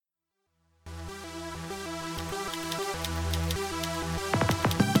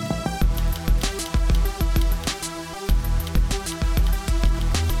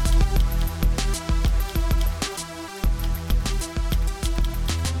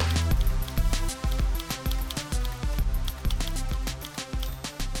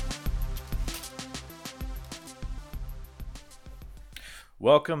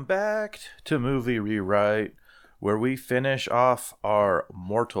Welcome back to Movie Rewrite, where we finish off our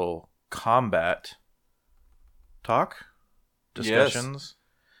Mortal Kombat talk discussions.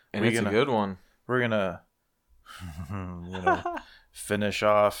 And it's a good one. We're gonna, finish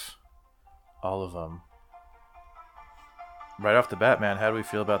off all of them. Right off the bat, man, how do we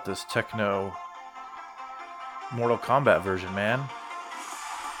feel about this techno Mortal Kombat version, man?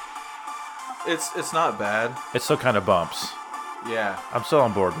 It's not bad. It still kind of bumps. Yeah. I'm still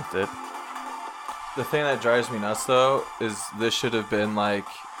on board with it. The thing that drives me nuts, though, is this should have been like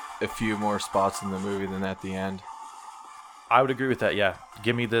a few more spots in the movie than at the end. I would agree with that, yeah.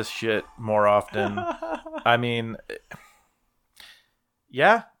 Give me this shit more often. I mean,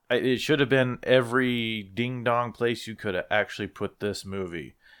 yeah, it should have been every ding-dong place you could have actually put this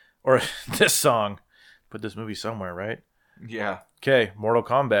movie. Or this song. Put this movie somewhere, right? Yeah. Okay, Mortal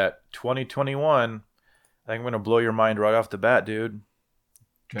Kombat 2021. I think I'm going to blow your mind right off the bat, dude.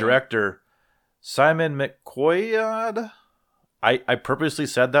 Okay. Director, Simon McQuaid. I purposely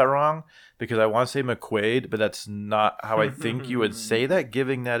said that wrong because I want to say McQuaid, but that's not how I think you would say that,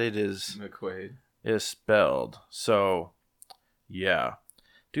 given that it is McQuaid is spelled. So, yeah.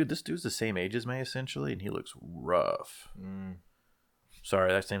 Dude, this dude's the same age as me, essentially, and he looks rough.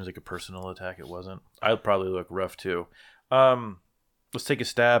 Sorry, that seems like a personal attack. It wasn't. I'd probably look rough, too. Let's take a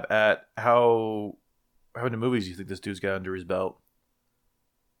stab at how many movies do you think this dude's got under his belt?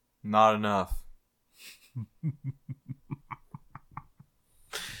 Not enough.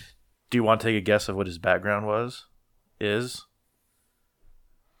 Do you want to take a guess of what his background is?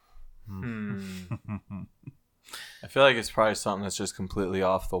 I feel like it's probably something that's just completely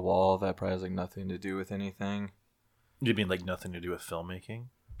off the wall that probably has like nothing to do with anything. You mean like nothing to do with filmmaking?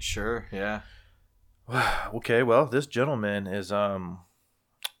 Sure, yeah. Okay, well, this gentleman is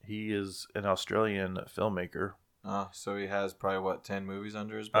he is an Australian filmmaker. Oh, so he has probably 10 movies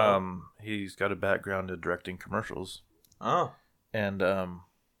under his belt? He's got a background in directing commercials. Oh. And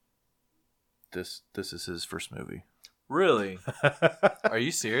this is his first movie. Really? Are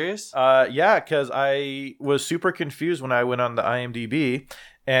you serious? Yeah, because I was super confused when I went on the IMDb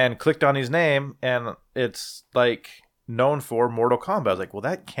and clicked on his name, and it's like known for Mortal Kombat. I was like, well,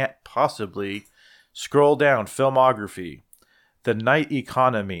 that can't possibly. Scroll down, filmography, The Night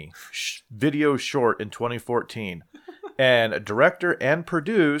Economy, video short in 2014, and director and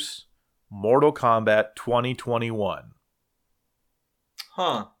produce Mortal Kombat 2021.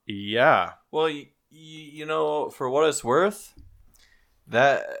 Huh. Yeah. Well, you know, for what it's worth,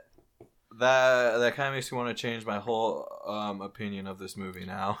 that kind of makes me want to change my whole opinion of this movie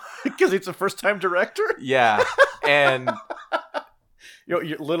now. Because it's a first-time director? Yeah, and you're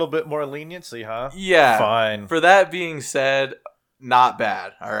a little bit more leniency, huh? Yeah. Fine. For that being said, not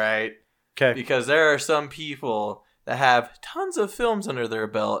bad, all right? Okay. Because there are some people that have tons of films under their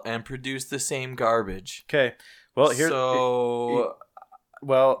belt and produce the same garbage. Okay. Well, here's...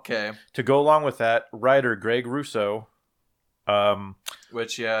 okay. To go along with that, writer Greg Russo...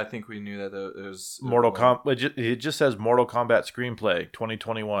 which, yeah, I think we knew that it was... Mortal Kombat... It just says Mortal Kombat Screenplay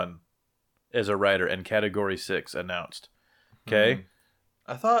 2021 as a writer and Category 6 announced. Okay?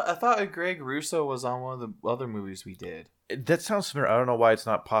 I thought Greg Russo was on one of the other movies we did. That sounds familiar. I don't know why it's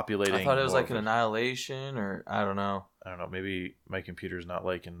not populating. I thought it was like an Annihilation, or I don't know. Maybe my computer's not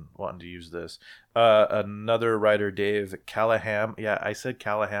wanting to use this. Another writer, Dave Callaham. Yeah, I said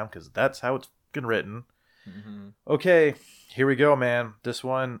Callaham because that's how it's been written. Mm-hmm. Okay, here we go, man. This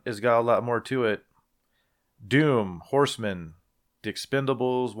one has got a lot more to it. Doom, Horseman, The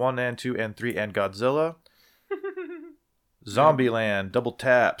Expendables 1 and 2 and 3, and Godzilla. Zombieland, Double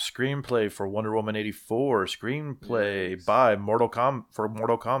Tap, screenplay for Wonder Woman 84, screenplay by Mortal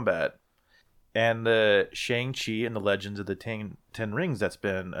Kombat, and the Shang-Chi and the Legends of the Ten Rings that's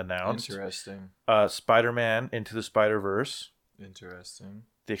been announced. Interesting. Spider-Man Into the Spider-Verse. Interesting.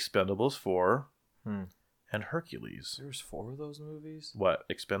 The Expendables 4. And Hercules. There was 4 of those movies? What,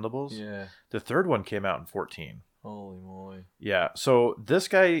 Expendables? Yeah. The third one came out in 2014. Holy moly. Yeah, so this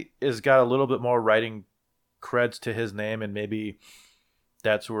guy has got a little bit more writing creds to his name, and maybe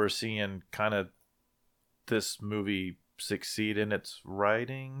that's where we're seeing kind of this movie succeed in its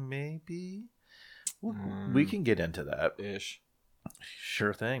writing, maybe? We can get into that. Ish.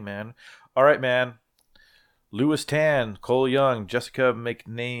 Sure thing, man. All right, man. Lewis Tan, Cole Young, Jessica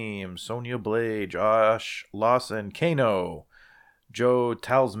McName, Sonya Blade, Josh Lawson, Kano, Joe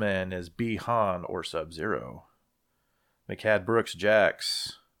Talisman as B-Han or Sub-Zero, McCad Brooks,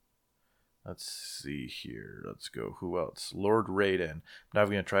 Jax. Let's see here. Let's go. Who else? Lord Raiden. I'm not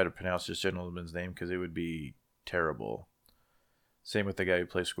going to try to pronounce this gentleman's name because it would be terrible. Same with the guy who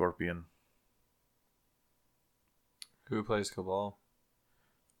plays Scorpion. Who plays Cabal?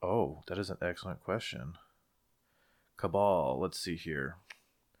 Oh, that is an excellent question. Cabal. Let's see here.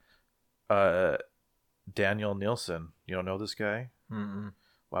 Daniel Nielsen. You don't know this guy? Mm-mm.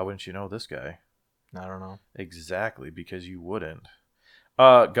 Why wouldn't you know this guy? I don't know. Exactly, because you wouldn't.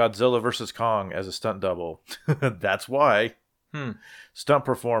 Godzilla vs. Kong as a stunt double. That's why. Stunt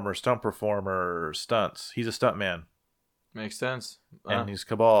performer, stunts. He's a stunt man. Makes sense. And he's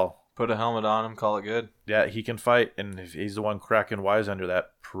Cabal. Put a helmet on him, call it good. Yeah, he can fight, and if he's the one cracking wise under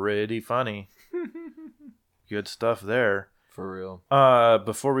that, pretty funny. Good stuff there. For real.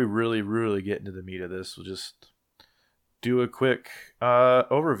 Before we really get into the meat of this, we'll just do a quick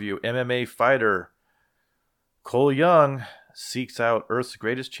overview. MMA fighter Cole Young seeks out Earth's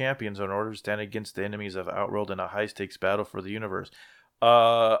greatest champions in order to stand against the enemies of Outworld in a high-stakes battle for the universe.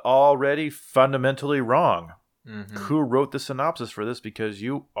 Already fundamentally wrong. Mm-hmm. Who wrote the synopsis for this? Because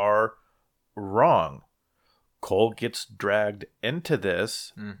you are wrong. Cole gets dragged into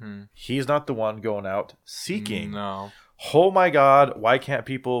this. Mm-hmm. He's not the one going out seeking. No. Oh my God, why can't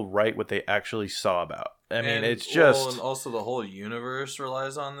people write what they actually saw about? I mean, it's just... Well, and also the whole universe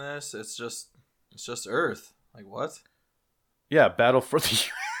relies on this. It's just Earth. Like, what? Yeah, battle for the...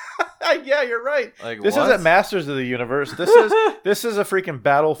 Yeah, you're right. Like, this what? isn't Masters of the Universe. This is a freaking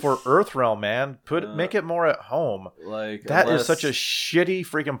battle for Earthrealm, man. Make it more at home. Like, that is such a shitty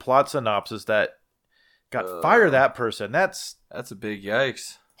freaking plot synopsis that fire that person. That's a big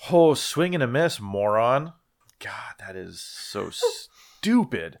yikes. Oh, swing and a miss, moron. God, that is so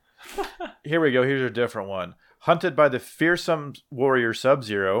stupid. Here we go. Here's a different one. Hunted by the fearsome warrior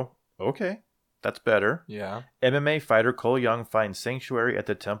Sub-Zero. Okay, that's better. Yeah. MMA fighter Cole Young finds sanctuary at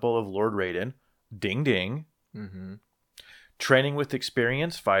the temple of Lord Raiden. Ding ding. Mm-hmm. Training with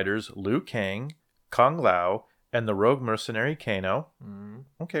experienced fighters Liu Kang, Kung Lao, and the rogue mercenary Kano. Mm-hmm.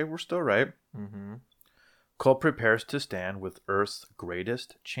 Okay, we're still right. Mm-hmm. Cole prepares to stand with Earth's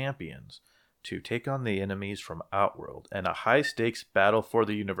greatest champions to take on the enemies from Outworld in a high-stakes battle for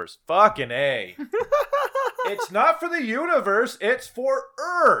the universe. Fucking A. It's not for the universe. It's for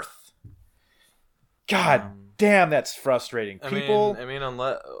Earth. God damn, that's frustrating. People. I mean,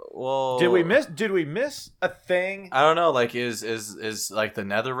 unless well, Did we miss a thing? I don't know. Like, is like the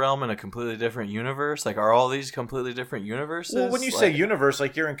Netherrealm in a completely different universe? Like, are all these completely different universes? Well, when you say universe,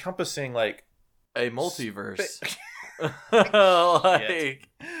 like you're encompassing like a multiverse. Like.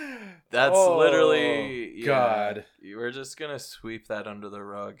 That's literally... God. We're just going to sweep that under the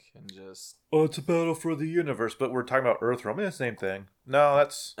rug and just... Oh, it's a battle for the universe, but we're talking about Earthrealm. Yeah, same thing. No,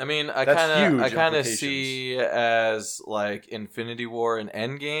 that's... I mean, I huge kind of see as, like, Infinity War and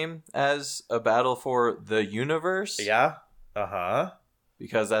Endgame as a battle for the universe. Yeah. Uh-huh.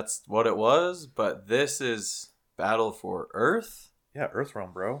 Because that's what it was, but this is battle for Earth? Yeah,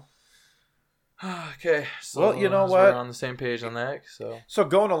 Earthrealm, bro. Okay, so well, you know what? We're on the same page on that. So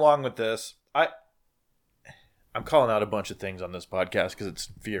going along with this, I'm calling out a bunch of things on this podcast because it's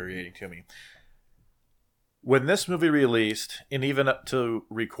infuriating to me. When this movie released, and even up to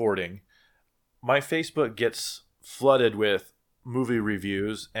recording, my Facebook gets flooded with movie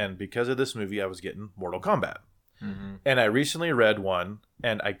reviews, and because of this movie, I was getting Mortal Kombat. Mm-hmm. And I recently read one,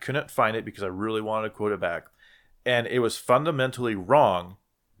 and I couldn't find it because I really wanted to quote it back, and it was fundamentally wrong.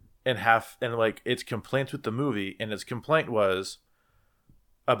 And its complaints with the movie, and its complaint was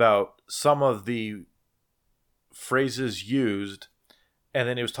about some of the phrases used, and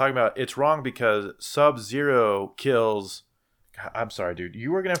then he was talking about it's wrong because Sub-Zero kills. God, I'm sorry, dude.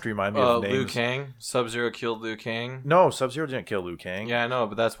 You were gonna have to remind me of names. Liu Kang. Sub-Zero killed Liu Kang. No, Sub-Zero didn't kill Liu Kang. Yeah, I know,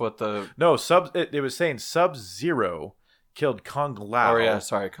 but that's what the it was saying Sub-Zero killed Kung Lao. Oh yeah,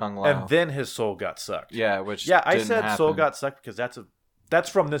 sorry, Kung Lao. And then his soul got sucked. Yeah, I said soul got sucked because that's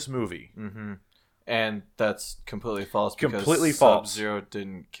from this movie. Mm-hmm. And that's completely false. Completely false. Sub-Zero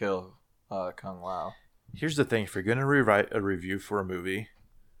didn't kill Kung Lao. Here's the thing: if you're gonna rewrite a review for a movie,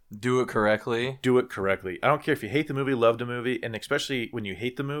 do it correctly. Do it correctly. I don't care if you hate the movie, love the movie, and especially when you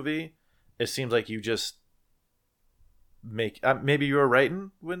hate the movie, it seems like you just make. Maybe you were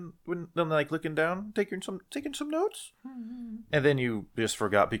writing when like looking down, taking some notes, and then you just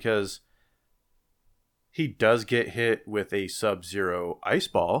forgot because he does get hit with a Sub-Zero ice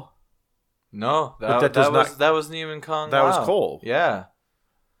ball. No, that wasn't even Kung Lao. That was Cole. Yeah.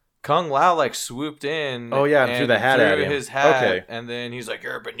 Kung Lao like swooped in. Oh yeah, and threw the hat at him. His hat, okay. And then he's like,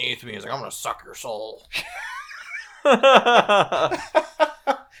 "You're beneath me." He's like, "I'm gonna suck your soul."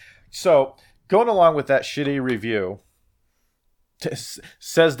 So going along with that shitty review,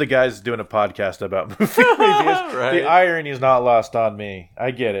 says the guy's doing a podcast about movie reviews. Right. The irony is not lost on me.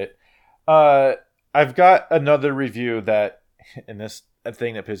 I get it. I've got another review that, and this a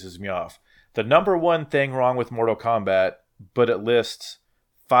thing that pisses me off. The number one thing wrong with Mortal Kombat, but it lists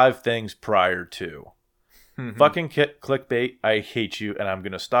 5 things prior to. Fucking clickbait. I hate you, and I'm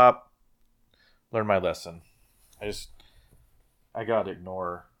gonna stop. Learn my lesson. I gotta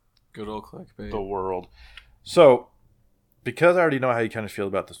ignore Good old clickbait. the world. So, because I already know how you kind of feel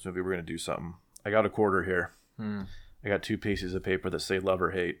about this movie, we're gonna do something. I got a quarter here. I got 2 pieces of paper that say love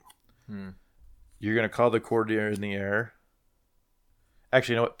or hate. You're gonna call the quarter in the air.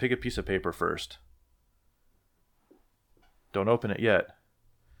 Actually, you know what? Pick a piece of paper first. Don't open it yet.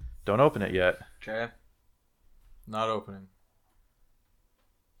 Don't open it yet. Okay. Not opening.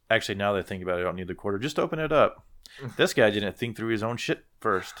 Actually, now that I think about it, I don't need the quarter. Just open it up. This guy didn't think through his own shit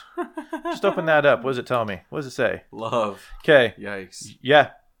first. Just open that up. What does it tell me? What does it say? Love. Okay. Yikes.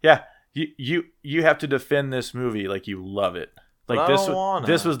 Yeah. You have to defend this movie like you love it. Like But I don't wanna.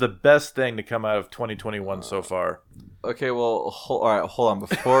 this was the best thing to come out of 2021 so far. Okay, well, all right, hold on.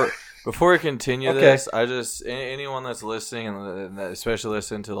 Before we continue Okay. this, anyone that's listening and that especially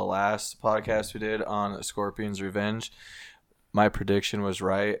listened to the last podcast we did on Scorpion's Revenge, my prediction was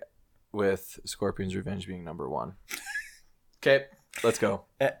right with Scorpion's Revenge being number 1. Okay, let's go.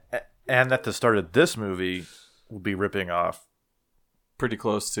 And at the start of this movie, we'll be ripping off Pretty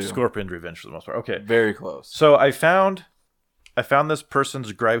close to Scorpion's Revenge for the most part. Okay. very close. So I found this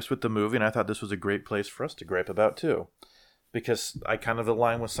person's gripes with the movie, and I thought this was a great place for us to gripe about too, because I kind of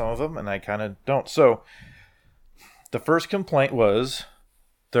align with some of them, and I kind of don't. So the first complaint was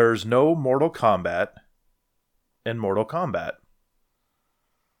there's no Mortal Kombat in Mortal Kombat.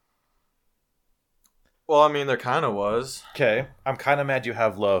 Well, I mean, there kind of was. Okay, I'm kind of mad you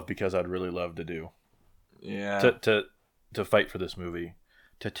have love because I'd really love to do Yeah. to fight for this movie,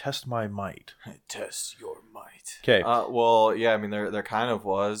 to test my might. Test your might. Okay. Well, yeah. I mean, there kind of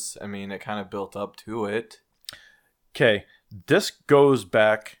was. I mean, it kind of built up to it. Okay, this goes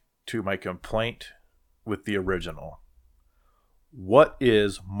back to my complaint with the original. What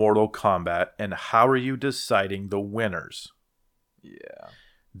is Mortal Kombat, and how are you deciding the winners? Yeah.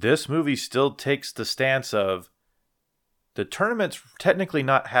 This movie still takes the stance of the tournament's technically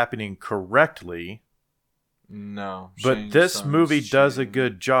not happening correctly, No. but Shang this Tsung's movie does a cheating.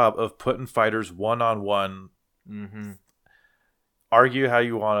 good job of putting fighters one-on-one. Mm-hmm. Argue how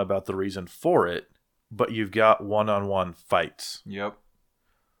you want about the reason for it, but you've got one-on-one fights. Yep.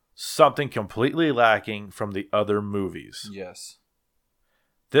 Something completely lacking from the other movies. Yes.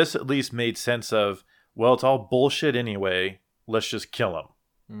 This at least made sense of, well, it's all bullshit anyway. Let's just kill them.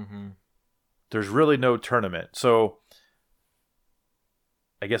 Mm-hmm. There's really no tournament. So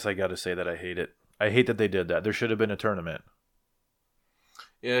I guess I got to say that I hate it. I hate that they did that. There should have been a tournament.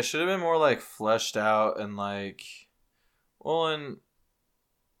 Yeah, it should have been more like fleshed out and like, well, and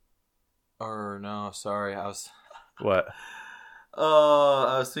or no, sorry, I was What?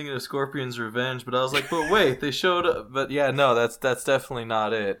 I was thinking of Scorpion's Revenge, but I was like, but wait, they showed, but yeah, no, that's definitely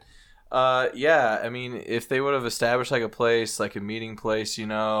not it. Yeah, I mean, if they would have established like a place, like a meeting place, you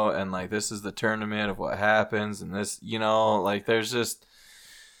know, and like this is the tournament of what happens, and this, you know, like there is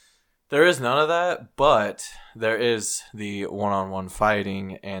none of that, but there is the one-on-one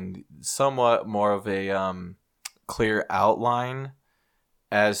fighting and somewhat more of a clear outline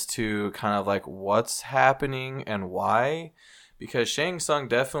as to kind of like what's happening and why. Because Shang Tsung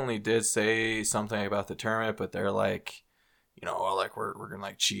definitely did say something about the tournament, but they're like, you know, oh, like we're gonna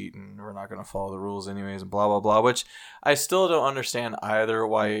like cheat and we're not gonna follow the rules anyways and blah blah blah. Which I still don't understand either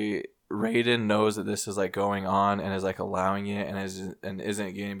why Raiden knows that this is like going on and is like allowing it and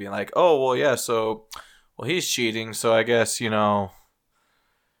isn't getting being like, oh well yeah, so well he's cheating, so I guess, you know,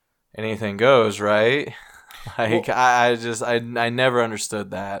 anything goes, right? Like well, I never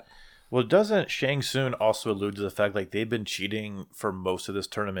understood that. Well, doesn't Shang Tsung also allude to the fact like they've been cheating for most of this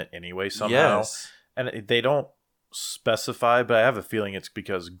tournament anyway somehow? Yes. And they don't specify, but I have a feeling it's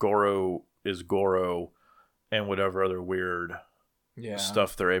because Goro is Goro and whatever other weird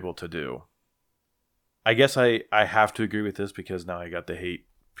stuff they're able to do. I guess I have to agree with this because now I got the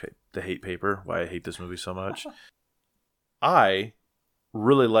hate paper, why I hate this movie so much. I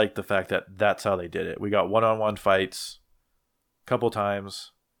really like the fact that that's how they did it. We got one-on-one fights a couple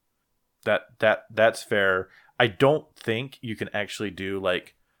times. That's fair. I don't think you can actually do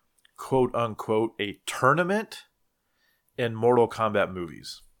like quote unquote a tournament in Mortal Kombat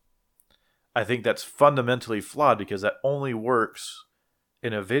movies. I think that's fundamentally flawed because that only works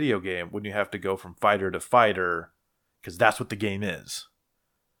in a video game when you have to go from fighter to fighter because that's what the game is.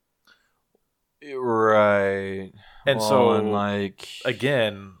 Right. And well, so and like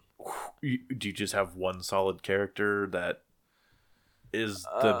again, do you just have one solid character that is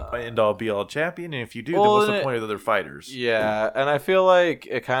the end-all be-all champion? And if you do, then what's the point of the other fighters? Yeah, and I feel like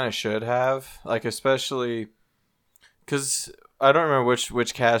it kind of should have, like, especially because I don't remember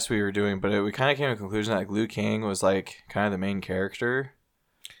which cast we were doing, but we kind of came to the conclusion that like, Liu Kang was like kind of the main character,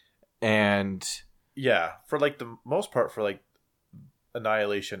 and Yeah, for like the most part, for like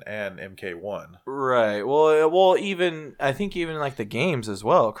Annihilation and MK1. right. Well, even I think even like the games as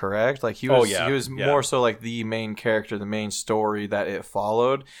well. Correct. Like he was more so like the main character, the main story that it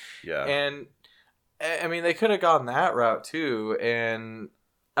followed. Yeah, And I mean, they could have gone that route too. And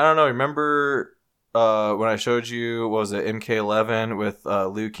I don't know. Remember when I showed you, what was it, MK11 with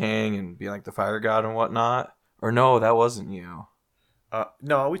Liu Kang and being like the fire god and whatnot? Or no, that wasn't you.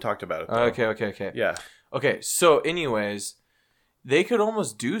 no, we talked about it. Though. Okay. Yeah. Okay. So, anyways, they could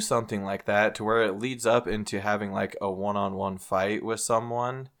almost do something like that to where it leads up into having like a one-on-one fight with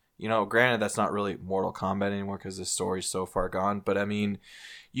someone. You know, granted, that's not really Mortal Kombat anymore because the story's so far gone. But I mean,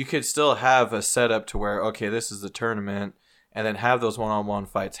 you could still have a setup to where, okay, this is the tournament, and then have those one-on-one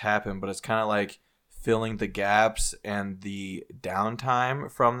fights happen. But it's kind of like filling the gaps and the downtime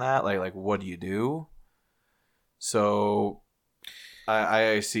from that. Like what do you do? So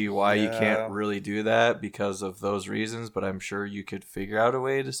I see why you can't really do that because of those reasons, but I'm sure you could figure out a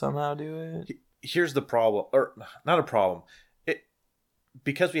way to somehow do it. Here's the problem, or not a problem.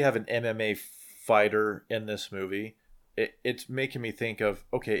 Because we have an MMA fighter in this movie, it's making me think of,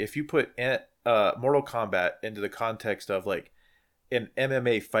 okay, if you put Mortal Kombat into the context of like an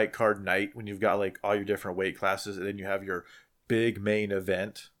MMA fight card night when you've got like all your different weight classes and then you have your big main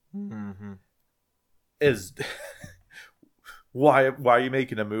event, is why are you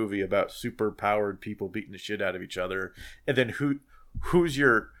making a movie about super powered people beating the shit out of each other, and then who's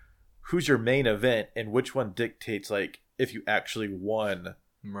your main event and which one dictates like if you actually won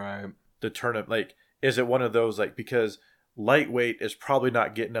the tournament? Like, is it one of those like, because lightweight is probably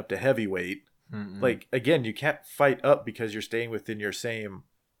not getting up to heavyweight. Like, again, you can't fight up because you're staying within your same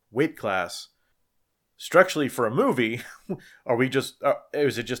weight class. Structurally, for a movie, are we just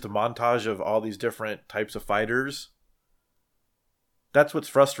is it just a montage of all these different types of fighters? That's what's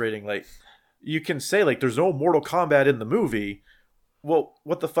frustrating. Like, you can say like there's no Mortal Kombat in the movie. Well,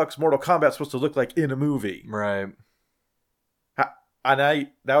 what the fuck's Mortal Kombat supposed to look like in a movie? Right. And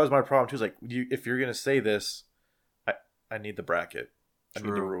that was my problem too. Is like, if you're gonna say this, I need the bracket. I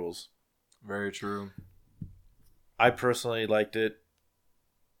need the rules. Very true. I personally liked it.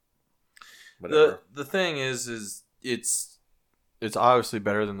 Whatever. The thing is it's obviously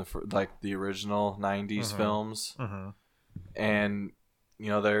better than the original 90s films. And you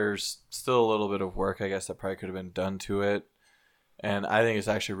know, there's still a little bit of work, I guess, that probably could have been done to it. And I think it's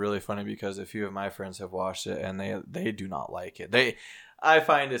actually really funny because a few of my friends have watched it and they do not like it. I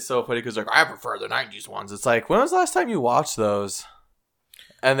find it so funny because like, I prefer the 90s ones. It's like, when was the last time you watched those?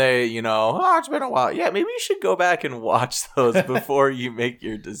 And they, you know, it's been a while. Yeah, maybe you should go back and watch those before you make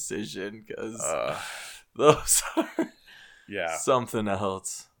your decision, because those are something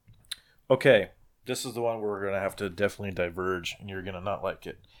else. Okay, this is the one where we're going to have to definitely diverge, and you're going to not like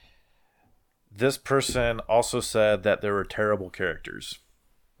it. This person also said that there were terrible characters.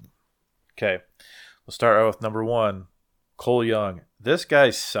 Okay, we'll start out with number 1, Cole Young. This guy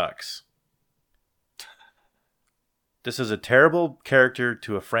sucks. This is a terrible character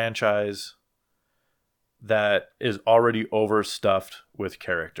to a franchise that is already overstuffed with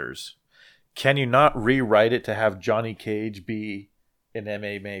characters. Can you not rewrite it to have Johnny Cage be an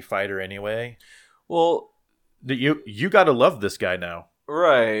MMA fighter anyway? Well, you got to love this guy now.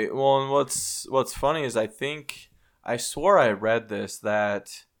 Right. Well, and what's funny is I swore I read this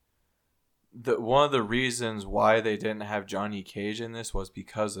that one of the reasons why they didn't have Johnny Cage in this was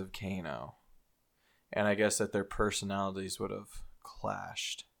because of Kano. And I guess that their personalities would have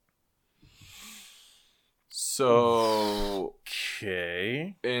clashed. So,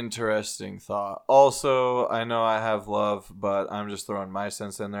 okay. Interesting thought. Also, I know I have love, but I'm just throwing my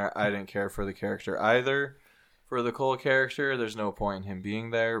sense in there. I didn't care for the character either. For the Cole character, there's no point in him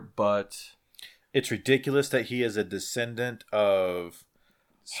being there, but it's ridiculous that he is a descendant of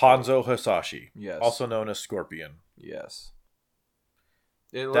Hanzo Hasashi, yes, also known as Scorpion. Yes.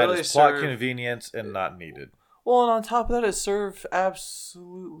 That is plot convenience and not needed. Well, and on top of that, it served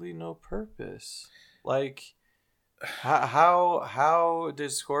absolutely no purpose. Like, how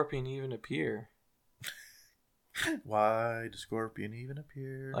did Scorpion even appear? Why does Scorpion even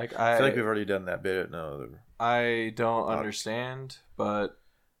appear? Like, I feel like we've already done that bit. No, I don't understand, but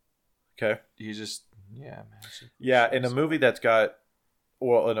okay, he just in a movie that's got.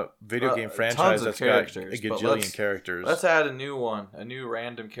 Well, in a video game franchise that's got a gajillion characters. Let's add a new one, a new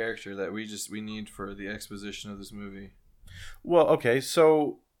random character that we need for the exposition of this movie. Well, okay,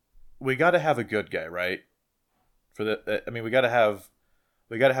 so we got to have a good guy, right? For we got to have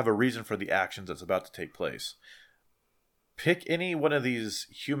a reason for the actions that's about to take place. pick any one of these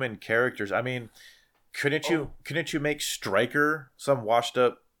human characters. I mean, couldn't you make Stryker some washed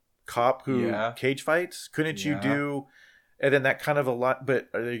up cop who cage fights? Couldn't you do, and then that kind of a lot? But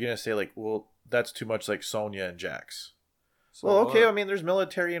are they gonna say like, well, that's too much like Sonya and Jax? So well, okay. I mean, there's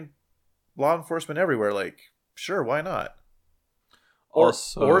military and law enforcement everywhere. Like, sure, why not? Or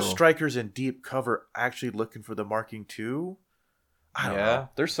Strikers in deep cover actually looking for the marking too. I don't know.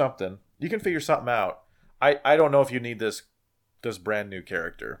 There's something. You can figure something out. I don't know if you need this brand new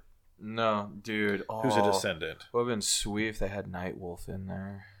character. No, dude. Who's a descendant? Would have been sweet if they had Nightwolf in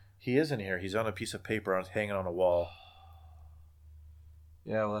there. He is in here. He's on a piece of paper hanging on a wall.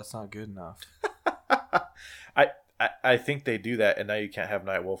 Yeah, well, that's not good enough. I think they do that, and now you can't have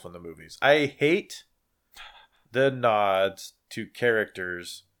Nightwolf in the movies. I hate the nods to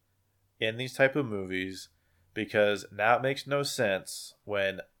characters in these type of movies because now it makes no sense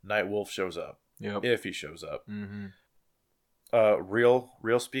when Nightwolf shows up. Yep. If he shows up. Mm-hmm.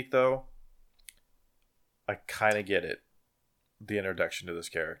 Real speak though, I kind of get it. The introduction to this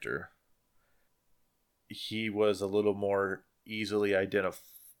character. He was a little more easily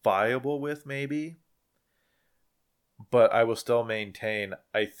identifiable with maybe. But I will still maintain,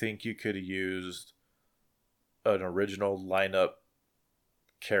 I think you could have used an original lineup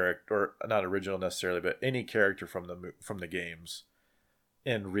character, or not original necessarily, but any character from the games,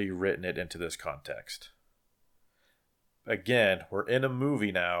 and rewritten it into this context. Again, we're in a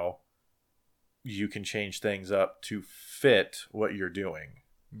movie now. You can change things up to fit what you're doing.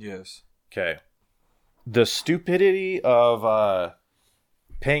 Yes. Okay. The stupidity of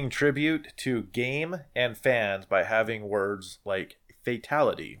paying tribute to game and fans by having words like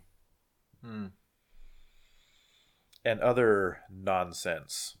fatality and other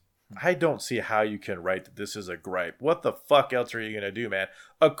nonsense. I don't see how you can write that this is a gripe. What the fuck else are you going to do, man?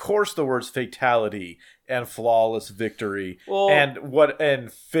 Of course the words fatality and flawless victory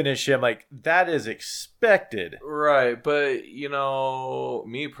and finish him, like, that is expected. Right, but,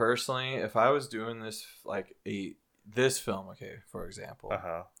 me personally, if I was doing this, like, this film, okay, for example,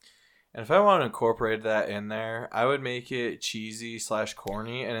 and if I want to incorporate that in there, I would make it cheesy /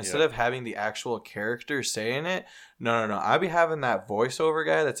 corny, and instead of having the actual character saying it, no, I'd be having that voiceover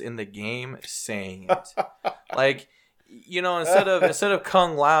guy that's in the game saying it. Like, instead of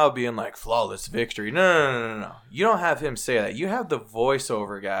Kung Lao being like flawless victory, no. You don't have him say that. You have the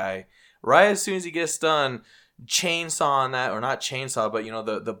voiceover guy right as soon as he gets done chainsawing that, or not chainsaw, but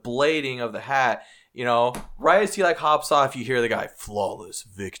the blading of the hat. Right as he hops off, you hear the guy flawless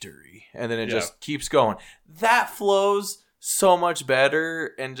victory, and then it just keeps going. That flows so much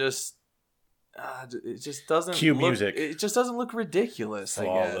better, and just it just doesn't cue look, music. It just doesn't look ridiculous.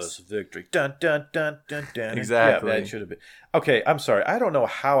 Flawless victory. Dun dun dun dun dun. Exactly. Yeah, that should have been. Okay, I'm sorry. I don't know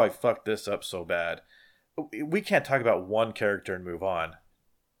how I fucked this up so bad. We can't talk about one character and move on.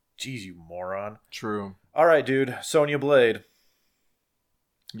 Jeez, you moron. True. All right, dude. Sonya Blade.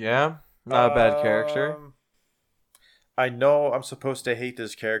 Yeah. Not a bad character. I know I'm supposed to hate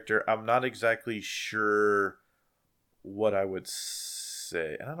this character. I'm not exactly sure what I would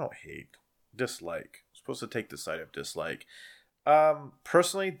say. And I don't hate. Dislike. I'm supposed to take the side of dislike.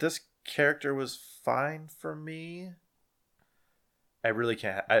 Personally, this character was fine for me. I really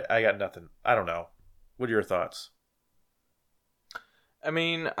can't. I got nothing. I don't know. What are your thoughts? I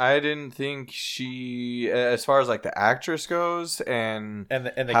mean, I didn't think she, as far as the actress goes, and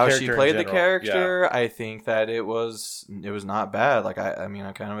the how she played the character, I think that it was not bad.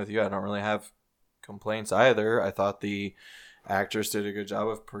 I'm kind of with you. I don't really have complaints either. I thought the actress did a good job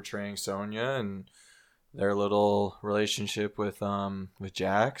of portraying Sonya and their little relationship with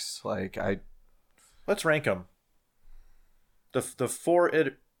Jax. Let's rank them. The four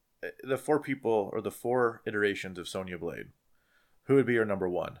people, or the 4 iterations of Sonya Blade. Who would be your number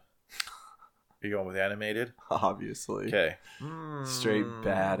 1? Are you going with animated? Obviously. Okay. Straight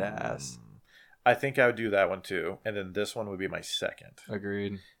badass. I think I would do that one too. And then this one would be my second.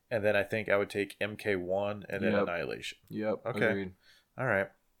 Agreed. And then I think I would take MK1 and then Annihilation. Yep. Okay. Agreed. All right.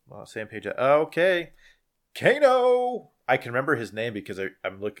 Well, same page. Okay. Kano! I can remember his name because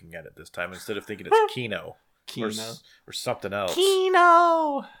I'm looking at it this time instead of thinking it's Kino. Kino. Or something else.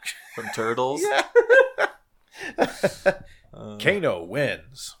 Kino! From Turtles. Yeah. Kano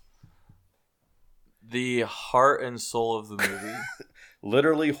wins. The heart and soul of the movie.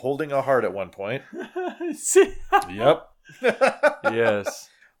 Literally holding a heart at one point. Yep. Yes.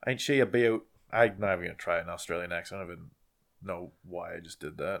 Ain't she about... I'm not even going to try an Australian accent. I don't even know why I just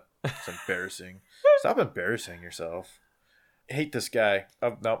did that. It's embarrassing. Stop embarrassing yourself. Hate this guy.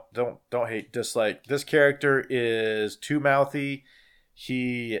 No, don't hate. Dislike. This character is too mouthy.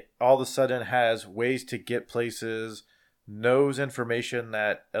 He all of a sudden has ways to get places. knows information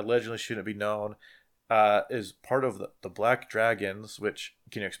that allegedly shouldn't be known, is part of the Black Dragons, which,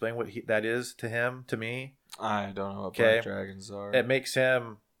 can you explain what that is to him, to me? I don't know what Black Dragons are. It makes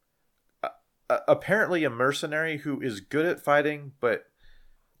him apparently a mercenary who is good at fighting, but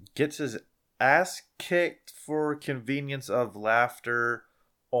gets his ass kicked for convenience of laughter,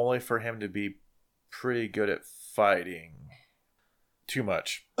 only for him to be pretty good at fighting. Too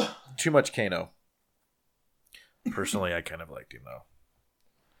much Kano. Personally, I kind of liked him though.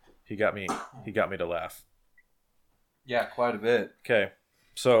 He got me to laugh. Yeah, quite a bit. Okay.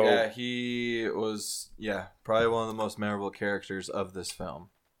 So yeah, he was probably one of the most memorable characters of this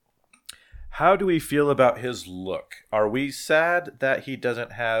film. How do we feel about his look? Are we sad that he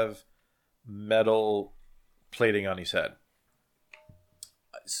doesn't have metal plating on his head?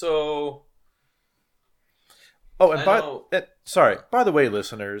 So, sorry. By the way,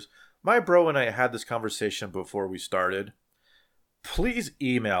 listeners, my bro and I had this conversation before we started. Please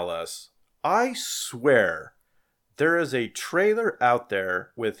email us. I swear there is a trailer out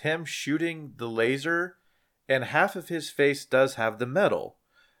there with him shooting the laser, and half of his face does have the metal.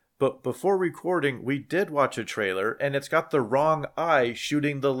 But before recording, we did watch a trailer, and it's got the wrong eye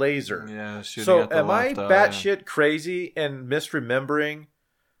shooting the laser. Yeah, shooting so at the am I left eye. batshit crazy and misremembering?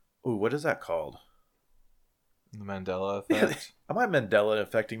 Ooh, what is that called? The Mandela effect. Am I Mandela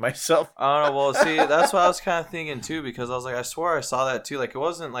affecting myself? I don't know. Well, see, that's what I was kind of thinking too, because I was like, I swear I saw that too. Like, it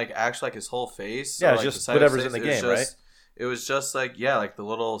wasn't like actually like his whole face. Yeah, it's just whatever's in the game, right? It was just like like the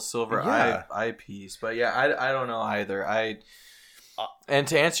little silver eye piece. But yeah, I don't know either. And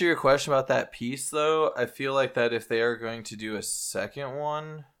to answer your question about that piece, though, I feel like that if they are going to do a second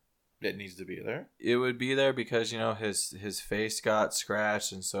one, it needs to be there. It would be there because, his face got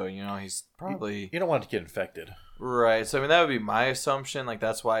scratched, and so, he's probably... You don't want it to get infected. Right. So, I mean, that would be my assumption. Like,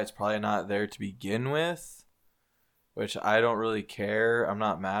 that's why it's probably not there to begin with, which I don't really care. I'm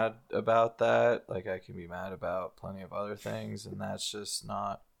not mad about that. Like, I can be mad about plenty of other things, and that's just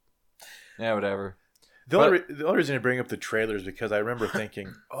not... Yeah, whatever. The only reason I bring up the trailer is because I remember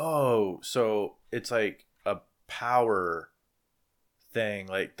thinking, oh, so it's like a power thing,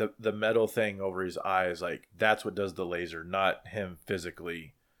 like the metal thing over his eyes, like that's what does the laser, not him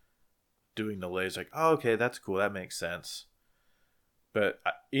physically doing the laser. Like, oh, okay, that's cool, that makes sense. But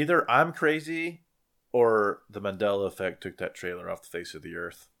either I'm crazy or the Mandela effect took that trailer off the face of the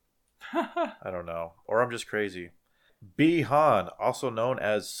earth. I don't know. Or I'm just crazy. Bi-Han, also known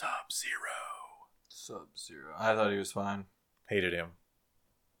as Sub-Zero. Sub-Zero. I thought he was fine. Hated him.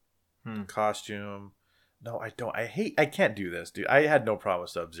 Costume. No, I don't. I can't do this, dude. I had no problem with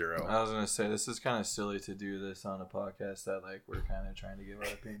Sub-Zero. I was going to say, this is kind of silly to do this on a podcast that, like, we're kind of trying to give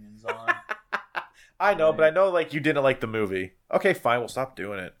our opinions on. I know, but I know, like, you didn't like the movie. Okay, fine. We'll stop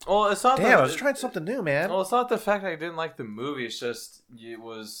doing it. Well, it's not... Damn, I was trying something new, man. Well, it's not the fact that I didn't like the movie. It's just, it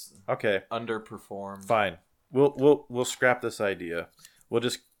was... Okay. Underperformed. Fine. We'll scrap this idea. We'll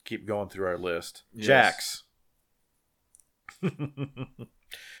just keep going through our list. Yes. Jax.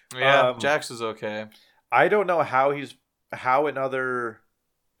 Yeah, Jax is okay. I don't know how in other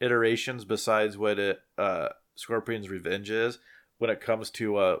iterations besides what Scorpion's Revenge is when it comes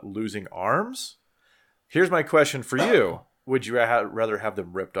to losing arms. Here's my question for you. Would you rather have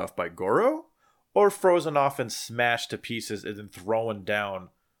them ripped off by Goro or frozen off and smashed to pieces and then thrown down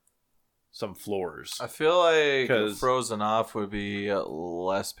some floors? I feel like frozen off would be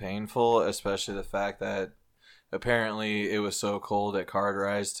less painful, especially the fact that apparently it was so cold it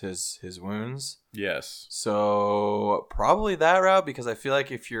cauterized his wounds. Yes. So probably that route, because I feel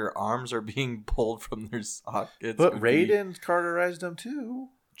like if your arms are being pulled from their sockets. But Raiden cauterized them too.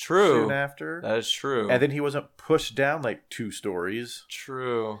 True. Soon after. That is true. And then he wasn't pushed down like 2 stories.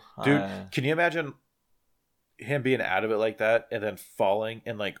 True. Dude, can you imagine him being out of it like that and then falling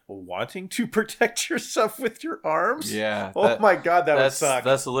and like wanting to protect yourself with your arms? Yeah. Oh my god, that would suck.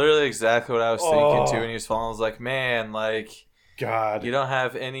 That's literally exactly what I was thinking too when he was falling. I was like, man, like, God, you don't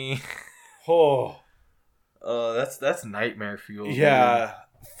have any. That's nightmare fuel. Yeah,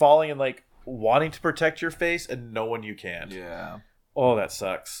 dude. Falling and like wanting to protect your face and knowing you can't. Yeah. Oh, that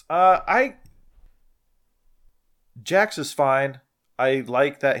sucks. Jax is fine. I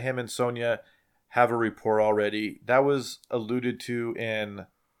like that him and Sonya have a rapport already. That was alluded to in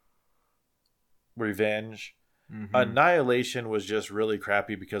Revenge. Mm-hmm. Annihilation was just really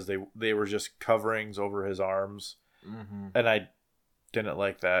crappy because they were just coverings over his arms. Mm-hmm. And I didn't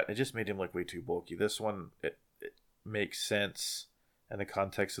like that. It just made him look way too bulky. This one, it makes sense in the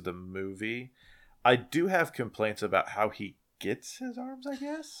context of the movie. I do have complaints about how he gets his arms, I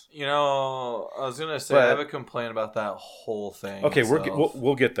guess. You know, I was going to say, I have a complaint about that whole thing. Okay,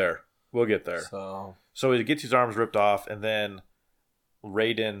 we'll get there. We'll get there. So he gets his arms ripped off, and then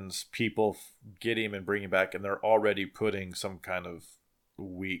Raiden's people get him and bring him back, and they're already putting some kind of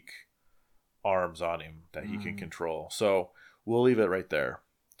weak arms on him that he can control. So we'll leave it right there.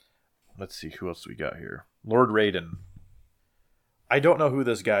 Let's see who else we got here. Lord Raiden. I don't know who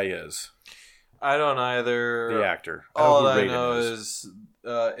this guy is. I don't either. The actor. All I know is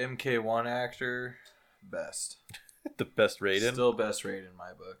MK1 actor. Best. The best Raiden? Still best Raiden in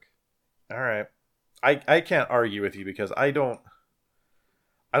my book. All right. I can't argue with you because I don't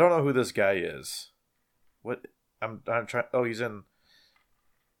know who this guy is. What I'm trying. Oh, he's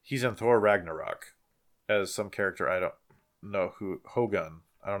in Thor Ragnarok as some character. I don't know who. Hogun.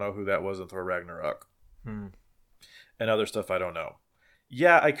 I don't know who that was in Thor Ragnarok. And other stuff I don't know.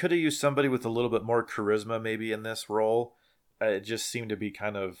 Yeah, I could have used somebody with a little bit more charisma maybe in this role. It just seemed to be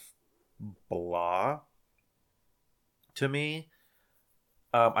kind of blah to me.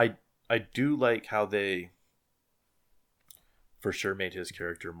 I do like how they for sure made his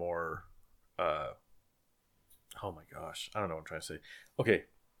character more oh my gosh, I don't know what I'm trying to say. Okay.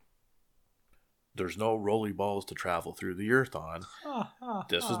 There's no rolly balls to travel through the earth on.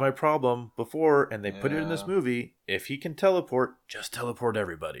 This was my problem before, and they put it in this movie. If he can teleport, just teleport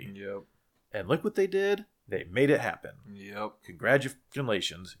everybody. Yep. And look what they did. They made it happen. Yep.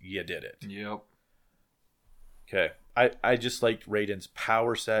 Congratulations, you did it. Yep. Okay. I just liked Raiden's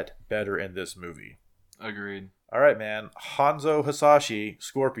power set better in this movie. Agreed. All right, man. Hanzo Hasashi,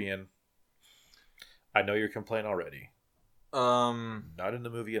 Scorpion. I know you're complaining already. Not in the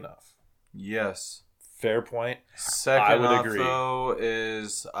movie enough. Yes. Fair point. Second I would off, agree. though,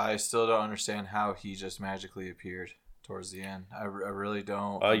 is I still don't understand how he just magically appeared towards the end. I really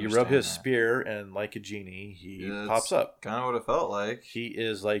don't. You rub his that. spear, and like a genie, he pops up. Kind of what it felt like. He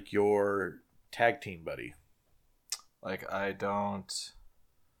is like your tag team buddy. Like I don't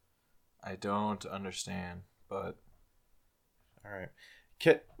understand, but all right.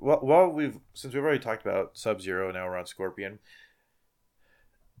 While since we've already talked about Sub-Zero, now we're on Scorpion.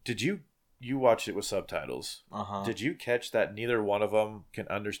 Did you watched it with subtitles? Did you catch that neither one of them can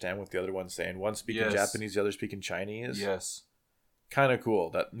understand what the other one's saying? One speaking Japanese, the other speaking Chinese. Yes. Kind of cool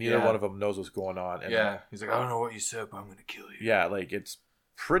that neither one of them knows what's going on. And he's like, I don't know what you said, but I'm gonna kill you. Yeah, like it's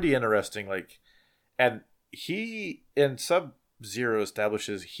pretty interesting. Like, and he in Sub-Zero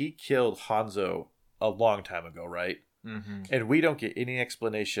establishes he killed Hanzo a long time ago, right? Mm-hmm. And we don't get any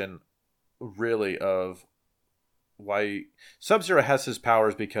explanation really of why Sub-Zero has his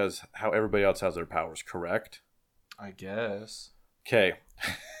powers because how everybody else has their powers, correct? I guess. Okay.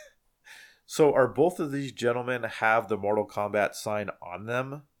 So are both of these gentlemen have the Mortal Kombat sign on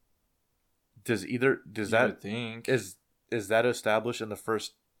them? Is that established in the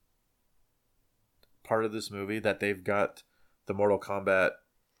first part of this movie that they've got the Mortal Kombat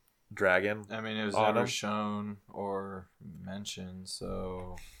dragon? I mean, it was never shown or mentioned,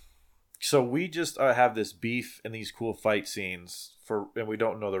 so we just have this beef and these cool fight scenes and we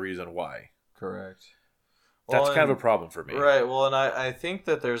don't know the reason why. Correct. That's kind of a problem for me. Right. Well, and I think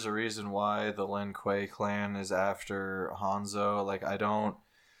that there's a reason why the Lin Kuei clan is after Hanzo. Like, I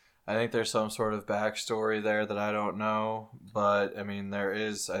think there's some sort of backstory there that I don't know. But, I mean,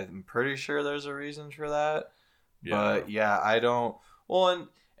 I'm pretty sure there's a reason for that. Yeah. But, yeah, I don't. Well,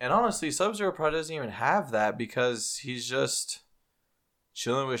 and honestly, Sub-Zero probably doesn't even have that because he's just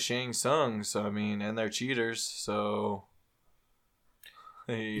chilling with Shang Tsung. So, I mean, and they're cheaters. So,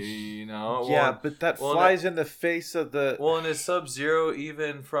 you know. Yeah, but that flies in the face of the. Well, and is Sub-Zero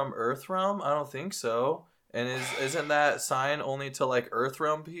even from Earthrealm? I don't think so. And isn't that sign only to like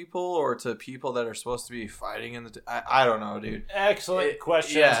Earthrealm people or to people that are supposed to be fighting in the? I don't know, dude. Excellent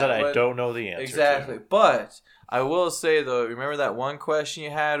questions that I don't know the answer. Exactly, to. But I will say though, remember that one question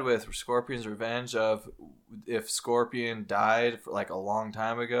you had with Scorpion's Revenge of if Scorpion died for like a long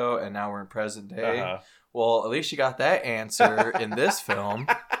time ago and now we're in present day. Uh-huh. Well, at least you got that answer in this film.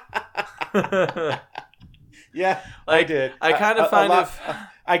 Yeah, I did. I kind of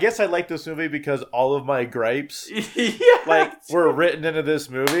I guess I like this movie because all of my gripes were written into this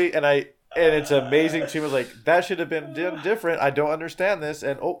movie, and it's amazing to me. Like, that should have been different. I don't understand this,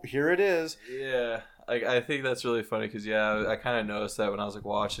 and here it is. Yeah, I think that's really funny because I kind of noticed that when I was like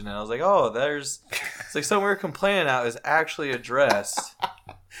watching it. I was like, oh, it's like something we were complaining about is actually addressed.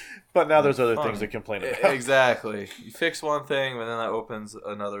 But now there's other things to complain about. Exactly. You fix one thing, but then that opens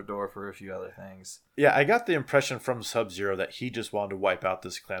another door for a few other things. Yeah, I got the impression from Sub-Zero that he just wanted to wipe out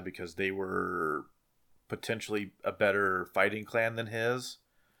this clan because they were potentially a better fighting clan than his.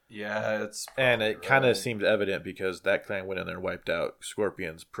 Yeah, and it kind of seemed evident because that clan went in there and wiped out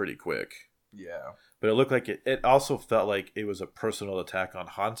Scorpions pretty quick. Yeah. But it looked like it also felt like it was a personal attack on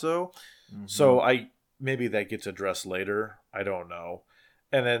Hanzo. Mm-hmm. So maybe that gets addressed later. I don't know.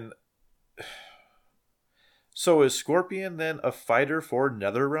 And then, so is Scorpion then a fighter for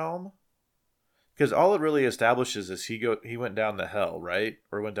Netherrealm? Because all it really establishes is he went down to hell, right?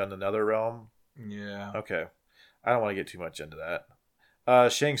 Or went down to Netherrealm. Yeah. Okay, I don't want to get too much into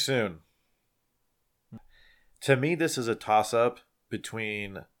that. Shang Tsung. To me, this is a toss-up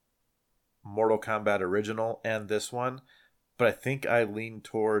between Mortal Kombat original and this one, but I think I lean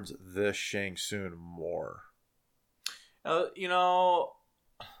towards this Shang Tsung more. You know,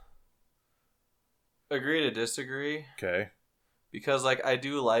 agree to disagree. Okay. Because like I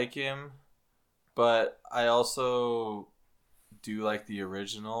do like him, but I also do like the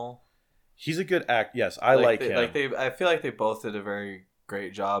original. He's a good act. Yes, I like him. I feel like they both did a very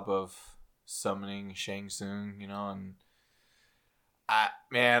great job of summoning Shang Tsung, you know, and I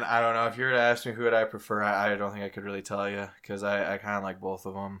don't know. If you were to ask me who would I prefer, I don't think I could really tell you because I kind of like both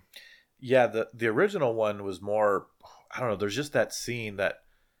of them. Yeah, the original one was more, I don't know, there's just that scene that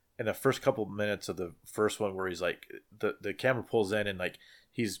in the first couple minutes of the first one where he's like, the camera pulls in and like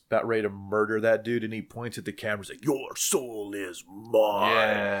he's about ready to murder that dude and he points at the camera, he's like, your soul is mine.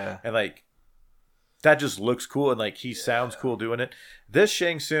 Yeah. And like, that just looks cool and like he sounds cool doing it. This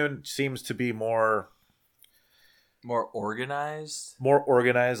Shang Tsung seems to be more organized.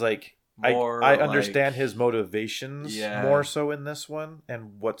 Like, I understand his motivations more so in this one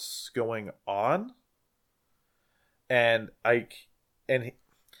and what's going on. And I'm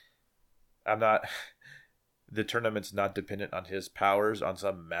not, the tournament's not dependent on his powers on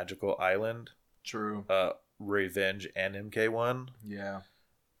some magical island. True. Revenge and MK1. Yeah.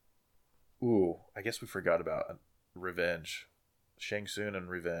 Ooh, I guess we forgot about Revenge. Shang Tsung and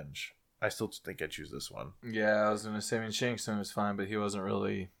Revenge. I still think I choose this one. Yeah, I was going to say, Shang Tsung was fine, but he wasn't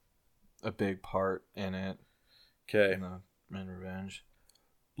really a big part in it. Okay. In Revenge.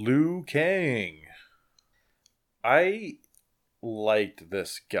 Liu Kang. I liked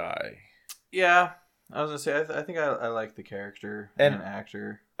this guy. Yeah, I was going to say, I think I like the character and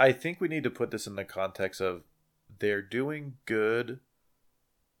actor. I think we need to put this in the context of they're doing good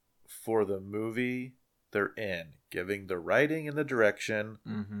for the movie they're in, giving the writing and the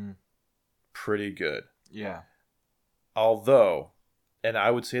direction pretty good. Yeah. Although, and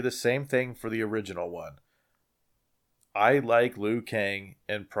I would say the same thing for the original one, I like Liu Kang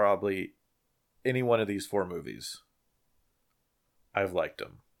in probably any one of these 4 movies. I've liked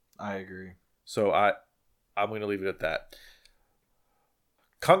him. I agree. So I'm going to leave it at that.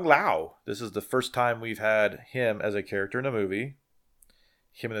 Kung Lao. This is the first time we've had him as a character in a movie.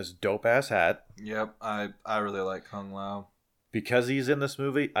 Him in his dope ass hat. Yep, I really like Kung Lao. Because he's in this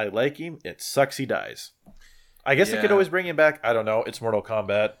movie, I like him. It sucks he dies. I guess they could always bring him back. I don't know. It's Mortal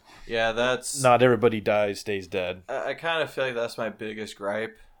Kombat. Yeah, that's... Not everybody dies, stays dead. I kind of feel like that's my biggest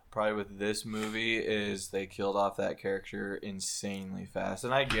gripe, probably with this movie, is they killed off that character insanely fast.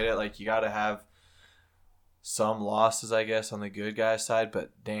 And I get it, like, you gotta have some losses, I guess, on the good guy side,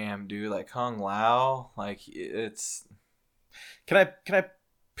 but damn, dude, like, Kung Lao, like, it's... Can I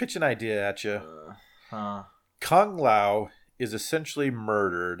pitch an idea at you? Kung Lao is essentially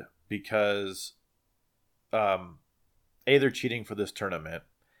murdered because A, they're cheating for this tournament,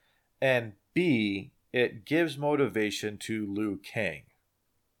 and B, it gives motivation to Liu Kang.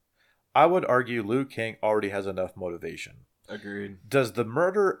 I would argue Liu Kang already has enough motivation. Agreed. Does the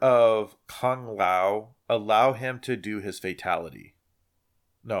murder of Kung Lao allow him to do his fatality?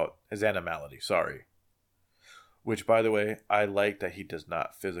 No, his animality, sorry. Which, by the way, I like that he does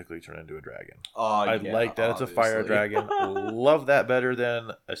not physically turn into a dragon. I like that it's a fire dragon. Love that better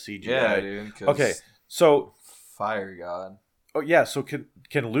than a CGI. Yeah, dude. Okay, so... Fire god. Oh, yeah, so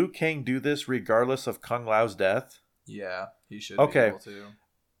can Liu Kang do this regardless of Kung Lao's death? Yeah, he should be able to.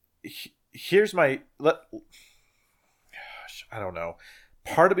 Here's my... Gosh, I don't know.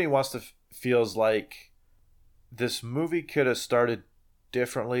 Part of me feels like this movie could have started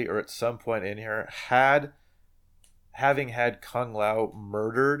differently or at some point in here having had Kung Lao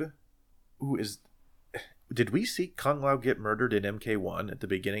murdered. Did we see Kung Lao get murdered in MK1 at the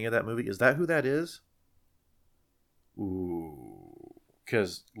beginning of that movie? Is that who that is? Ooh,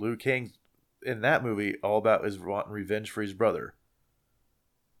 because Liu Kang in that movie all about is wanting revenge for his brother.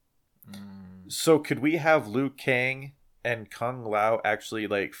 So could we have Liu Kang and Kung Lao actually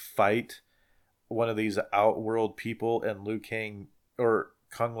like fight one of these outworld people, and Liu Kang or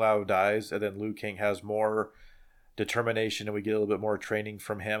Kung Lao dies, and then Liu Kang has more determination, and we get a little bit more training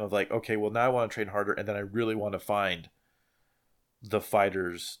from him of like, okay, well now I want to train harder, and then I really want to find the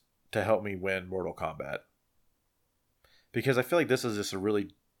fighters to help me win Mortal Kombat. Because I feel like this is just a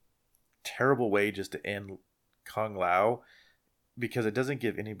really terrible way just to end Kung Lao, because it doesn't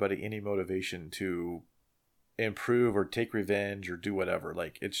give anybody any motivation to improve or take revenge or do whatever.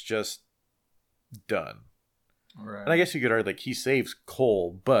 Like, it's just done. Right. And I guess you could argue like he saves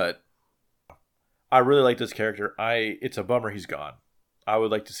Cole, but I really like this character. It's a bummer he's gone. I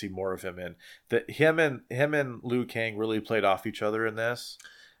would like to see more of him in that. Him and Liu Kang really played off each other in this,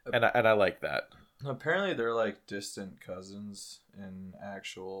 and I like that. Apparently, they're like distant cousins in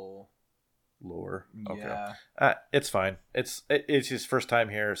actual lore. Okay. Yeah. It's fine. It's his first time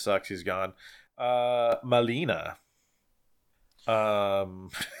here. Sucks. He's gone. Melina. I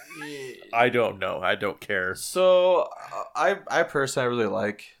don't know. I don't care. So I personally really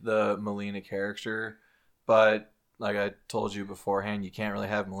like the Melina character, but like I told you beforehand, you can't really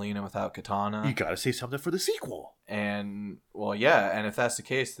have Melina without Katana. You gotta say something for the sequel. And well, yeah, and if that's the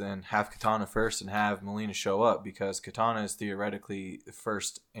case, then have Katana first and have Melina show up, because Katana is theoretically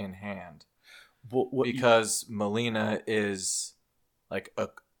first in hand. Because Melina is like a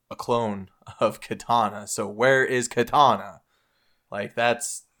clone of Katana. So where is Katana? Like,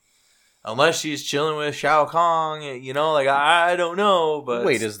 that's, unless she's chilling with Shao Kahn, you know, like, I don't know, but...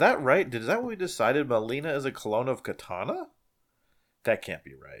 Wait, is that right? Is that what we decided? Melina is a clone of Katana? That can't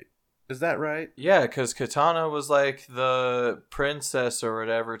be right. Is that right? Yeah, because Katana was like the princess or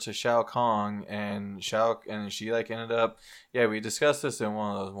whatever to Shao Kahn, and she like ended up... Yeah, we discussed this in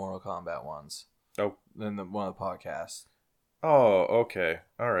one of those Mortal Kombat ones. Oh. In one of the podcasts. Oh, okay.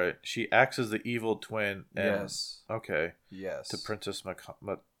 All right. She acts as the evil twin. And, yes. Okay. Yes. To Princess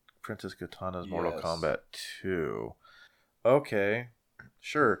Katana's Mortal Kombat 2. Okay.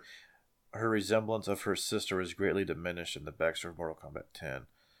 Sure. Her resemblance of her sister was greatly diminished in the backstory of Mortal Kombat 10.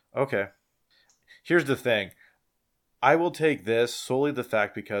 Okay. Here's the thing. I will take this solely the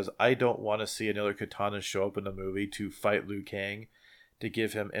fact because I don't want to see another Katana show up in the movie to fight Liu Kang, to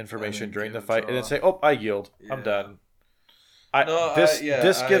give him information during the fight, and then say, "Oh, I yield. Yeah. I'm done."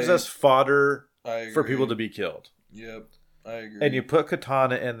 This gives us fodder for people to be killed. Yep, I agree. And you put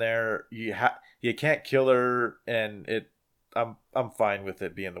Katana in there, you can't kill her, and I'm fine with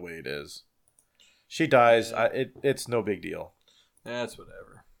it being the way it is. She dies. Yeah. It's no big deal. That's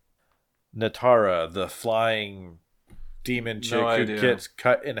whatever. Natara, the flying demon chick who gets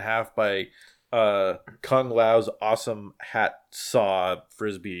cut in half by Kung Lao's awesome hat saw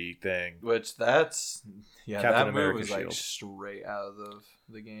frisbee thing. Which that's Captain that America move is shield. like straight out of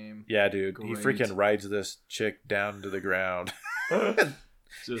the game. Yeah, dude. Great. He freaking rides this chick down to the ground.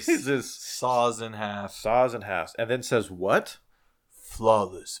 just saws in half. And then says what?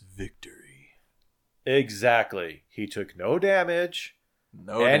 Flawless victory. Exactly. He took no damage.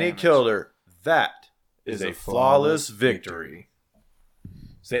 He killed her. That is a flawless victory.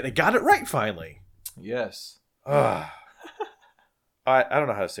 So they got it right finally. Yes. I don't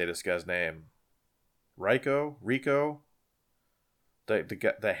know how to say this guy's name. Rico?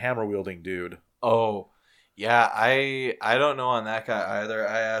 The hammer wielding dude. Oh, yeah. I don't know on that guy either.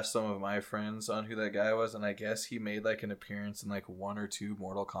 I asked some of my friends on who that guy was, and I guess he made like an appearance in like 1 or 2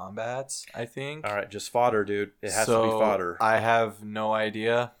 Mortal Kombats, I think. All right, just fodder, dude. It has to be fodder. I have no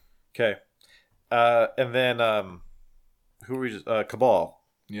idea. Okay. And then who were we just Cabal.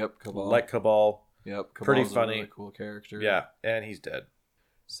 Yep, Cabal. Like Cabal. Yep, Cabal's pretty funny. A really cool character. Yeah, and he's dead.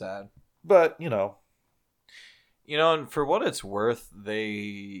 Sad. But, and for what it's worth,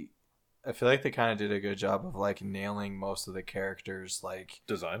 I feel like they kind of did a good job of like nailing most of the characters, like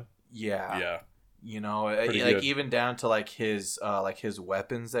design. Yeah. Pretty like good. even down to like his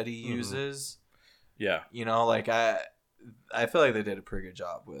weapons that he uses. Yeah. Like I feel like they did a pretty good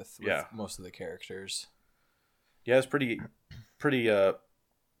job with most of the characters. Yeah, it's pretty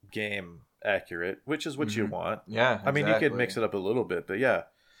game accurate, which is what you want. Yeah, exactly. I mean, you could mix it up a little bit, but yeah.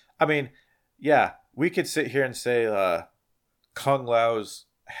 I mean, yeah, we could sit here and say Kung Lao's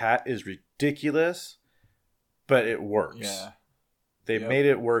hat is ridiculous, but it works. Yeah. They made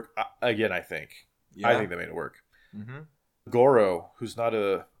it work again, I think. Yeah. I think they made it work. Mm-hmm. Goro, who's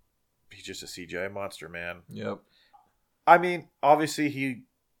he's just a CGI monster, man. Yep. I mean, obviously he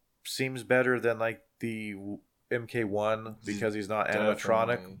seems better than like the MK1 because he's not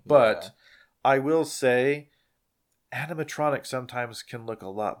animatronic, but I will say animatronic sometimes can look a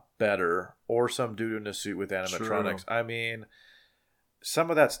lot better, or some dude in a suit with animatronics. True. I mean, some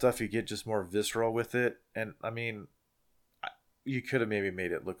of that stuff you get just more visceral with it, and I mean, you could have maybe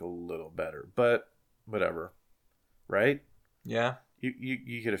made it look a little better, but whatever, right? Yeah,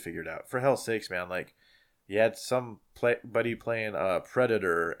 you could have figured out. For hell's sakes, man! Like, you had somebody playing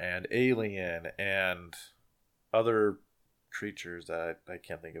Predator and Alien and other creatures that I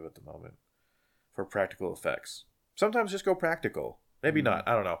can't think of at the moment for practical effects. Sometimes just go practical. Maybe not.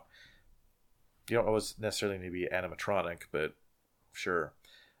 I don't know. You don't always necessarily need to be animatronic, but sure.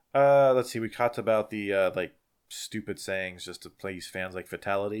 Let's see. We talked about the like stupid sayings just to please fans, like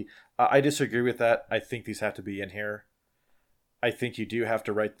fatality. I disagree with that. I think these have to be in here. I think you do have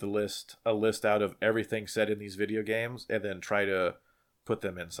to write a list out of everything said in these video games, and then try to put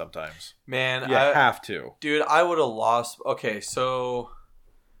them in sometimes. Man, You have to. Dude, I would have lost. Okay, so,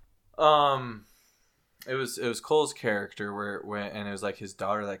 it was Cole's character and it was like his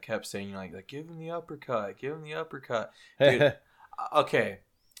daughter that kept saying, you know, like give him the uppercut, give him the uppercut. Dude, okay,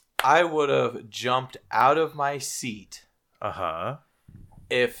 I would have jumped out of my seat.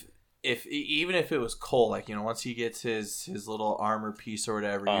 If even if it was Cole, like, you know, once he gets his little armor piece or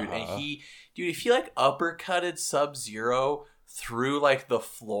whatever, dude, and if he like uppercutted Sub-Zero through like the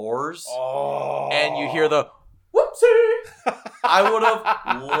floors, and you hear the whoopsie, I would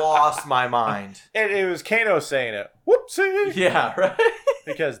have lost my mind. And it was Kano saying it, whoopsie. Yeah, right.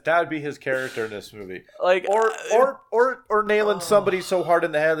 Because that would be his character in this movie. Like, or nailing somebody so hard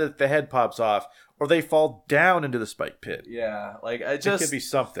in the head that the head pops off, or they fall down into the spike pit. Yeah, like It could be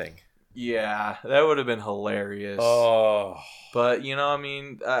something. Yeah, that would have been hilarious. But you know, I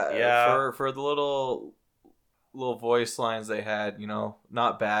mean, for the little voice lines they had, you know,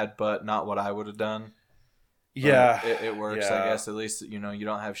 not bad, but not what I would have done. Yeah, it works. I guess at least, you know, you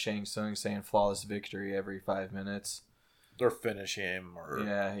don't have Shang Tsung saying flawless victory every 5 minutes. Or finish him, or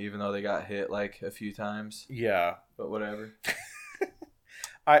even though they got hit like a few times. Yeah, but whatever.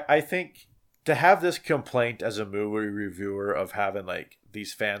 I think to have this complaint as a movie reviewer of having like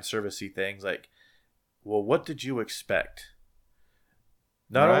these fan servicey things, like, well, what did you expect?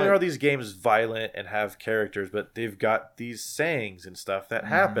 Not only are these games violent and have characters, but they've got these sayings and stuff that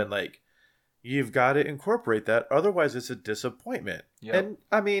happen. Like, you've got to incorporate that, otherwise it's a disappointment. Yep. And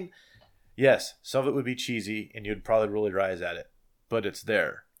I mean, yes, some of it would be cheesy and you'd probably roll your eyes at it, but it's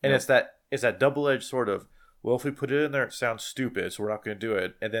there. And it's that double-edged sort of, well, if we put it in there, it sounds stupid, so we're not going to do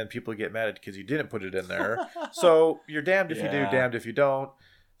it. And then people get mad because you didn't put it in there. So you're damned if you do, damned if you don't.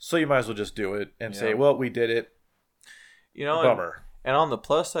 So you might as well just do it and say, well, we did it. You know, bummer. And on the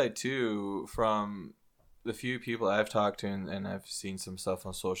plus side, too, from the few people I've talked to and I've seen some stuff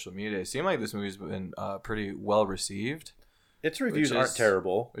on social media, it seemed like this movie's been pretty well received. Its reviews aren't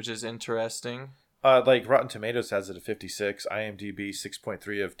terrible. Which is interesting. Like Rotten Tomatoes has it at 56, IMDb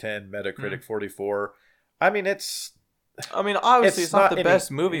 6.3 of 10, Metacritic 44. I mean, obviously it's not the best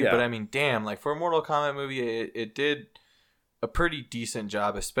movie, but I mean, damn, like for a Mortal Kombat movie, it did a pretty decent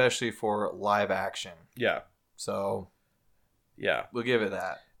job, especially for live action. Yeah. So, yeah, we'll give it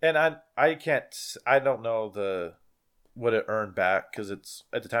that. And I don't know what it earned back, because it's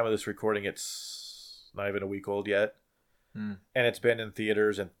at the time of this recording, it's not even a week old yet. And it's been in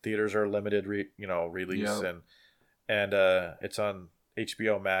theaters, and theaters are limited release, and it's on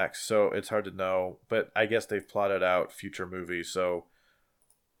HBO Max, so it's hard to know, but I guess they've plotted out future movies, so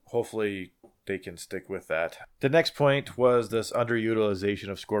hopefully they can stick with that. The next point was this underutilization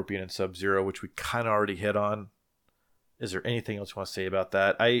of Scorpion and Sub-Zero, which we kind of already hit on. Is there anything else you want to say about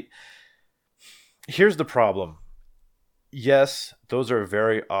that? Here's the problem. Yes, those are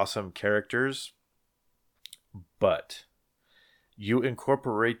very awesome characters, but you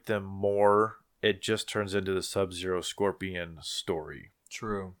incorporate them more, it just turns into the Sub-Zero Scorpion story.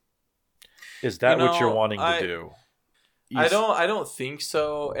 True. Is that what you're wanting to do? I don't think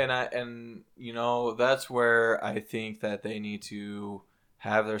so, and you know, that's where I think that they need to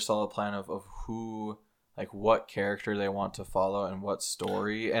have their solid plan of who, like, what character they want to follow and what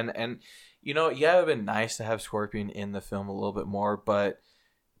story, and you know, yeah, it would have been nice to have Scorpion in the film a little bit more, but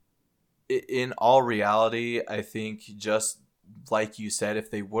in all reality, I think just like you said, if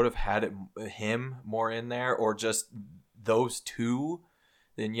they would have had him more in there, or just those two,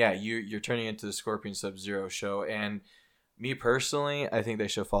 then yeah, you're turning into the Scorpion Sub-Zero show. And me personally, I think they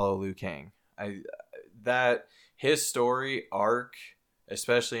should follow Liu Kang. That his story arc,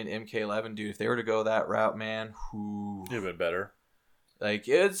 especially in MK11, dude, if they were to go that route, man, it'd been better. Like,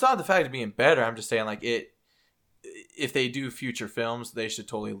 it's not the fact of being better. I'm just saying, like, if they do future films, they should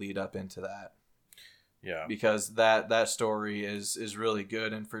totally lead up into that. Yeah, because that story is really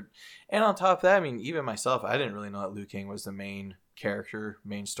good, and on top of that, I mean, even myself, I didn't really know that Liu Kang was the main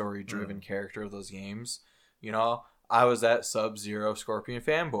story driven character of those games. You know, I was that Sub-Zero Scorpion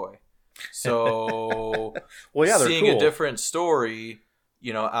fanboy, so well, yeah, seeing a different story,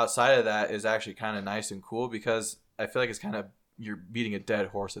 you know, outside of that is actually kind of nice and cool, because I feel like it's kind of, you're beating a dead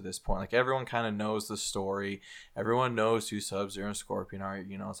horse at this point. Like, everyone kind of knows the story, everyone knows who Sub-Zero and Scorpion are.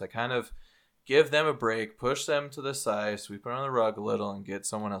 You know, it's like, kind of give them a break, push them to the side, sweep it on the rug a little, and get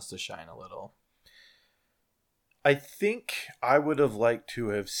someone else to shine a little. I think I would have liked to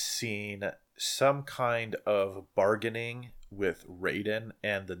have seen some kind of bargaining with Raiden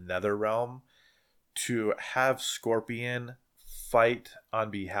and the Netherrealm to have Scorpion fight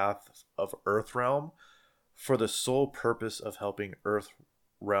on behalf of Earthrealm for the sole purpose of helping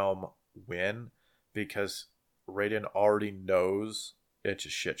Earthrealm win, because Raiden already knows it's a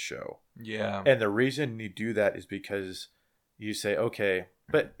shit show. Yeah. And the reason you do that is because you say, okay,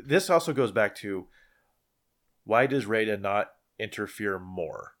 but this also goes back to, why does Raiden not interfere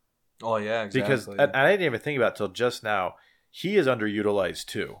more? Oh, yeah, exactly. Because, and I didn't even think about it till just now, he is underutilized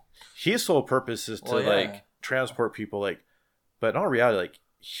too. His sole purpose is to like transport people, like, but in all reality, like,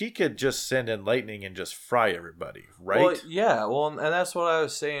 he could just send in lightning and just fry everybody, right? Well, yeah, well, and that's what I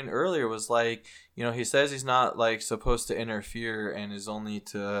was saying earlier, was like, you know, he says he's not like supposed to interfere and is only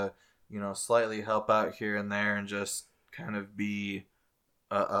to, you know, slightly help out here and there and just kind of be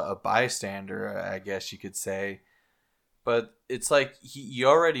a bystander, I guess you could say. But it's like, you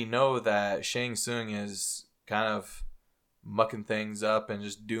already know that Shang Tsung is kind of mucking things up and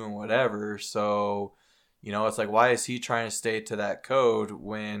just doing whatever, so, you know, it's like, why is he trying to stay to that code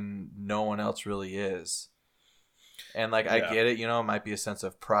when no one else really is? And like, I get it, you know, it might be a sense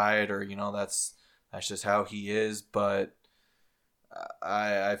of pride, or, you know, that's just how he is, but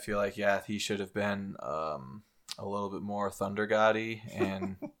I feel like, yeah, he should have been a little bit more Thunder God-y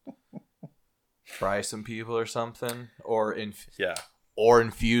and fry some people or something, or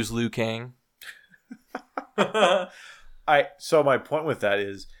infuse Liu Kang. So my point with that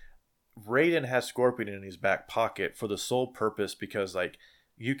is, Raiden has Scorpion in his back pocket for the sole purpose, because like,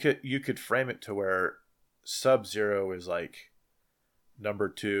 you could frame it to where Sub-Zero is like number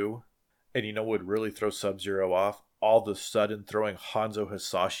 2, and you know what would really throw Sub-Zero off? All of a sudden throwing Hanzo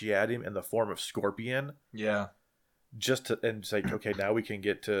Hasashi at him in the form of Scorpion. Yeah. And it's like, okay, now we can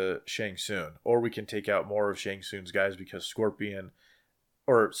get to Shang Tsung, or we can take out more of Shang Tsung's guys, because Scorpion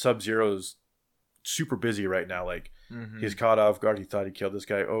or Sub-Zero's super busy right now. Like, he's caught off guard. He thought he killed this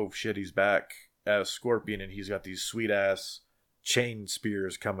guy. Oh shit, he's back as Scorpion, and he's got these sweet ass chain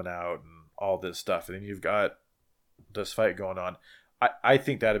spears coming out and all this stuff. And then you've got this fight going on. I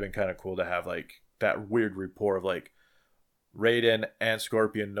think that'd have been kind of cool to have like that weird rapport of like, Raiden and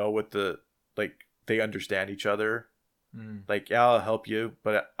Scorpion know what they understand each other. Like, yeah, I'll help you,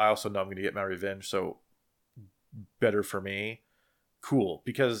 but I also know I'm going to get my revenge, so better for me. Cool,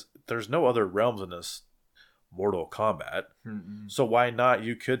 because there's no other realms in this Mortal Kombat. So why not,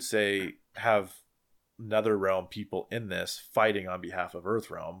 you could say, have Netherrealm people in this fighting on behalf of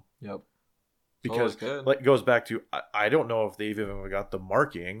Earthrealm. Yep. Because like, it goes back to, I don't know if they've even got the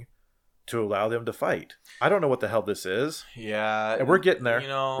marking to allow them to fight. I don't know what the hell this is. Yeah. And we're getting there. You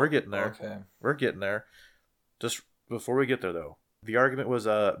know, we're getting there. Okay. We're getting there. Just before we get there, though, the argument was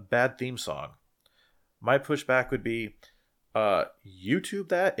a bad theme song. My pushback would be, YouTube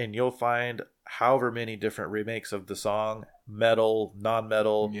that, and you'll find however many different remakes of the song, metal,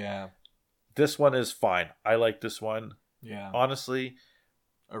 non-metal. Yeah. This one is fine. I like this one. Yeah. Honestly.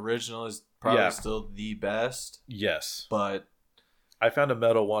 Original is probably still the best. Yes. But I found a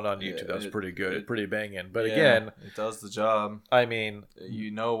metal one on YouTube that was pretty good, pretty banging. But again, it does the job. I mean,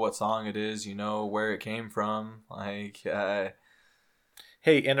 you know what song it is, you know where it came from. Like,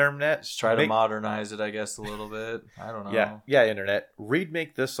 hey, internet, just try to modernize it, I guess, a little bit. I don't know. Yeah, internet,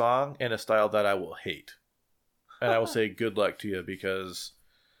 remake this song in a style that I will hate, and I will say good luck to you, because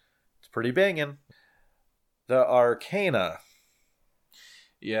it's pretty banging. The Arcana.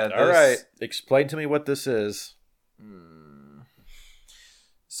 Yeah. All right. Explain to me what this is.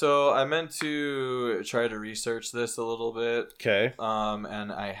 So I meant to try to research this a little bit. Okay.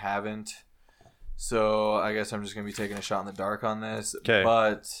 And I haven't. So I guess I'm just going to be taking a shot in the dark on this. Okay.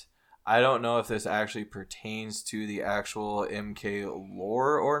 But I don't know if this actually pertains to the actual MK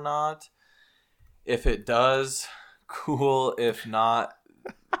lore or not. If it does, cool. If not,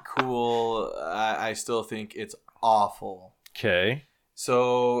 cool. I still think it's awful. Okay.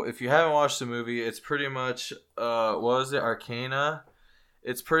 So if you haven't watched the movie, it's pretty much, what was it, Arcana?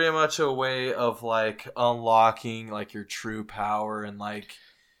 It's pretty much a way of like unlocking like your true power and like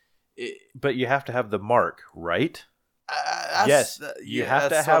it. But you have to have the mark, right? Yes, you have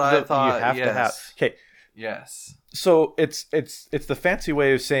to have the. You have to have. Okay. Yes. So it's the fancy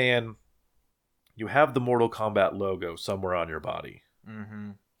way of saying you have the Mortal Kombat logo somewhere on your body.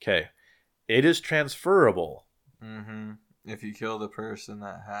 Mm-hmm. Okay. It is transferable. Mm-hmm. If you kill the person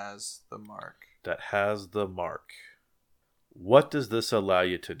that has the mark. That has the mark. What does this allow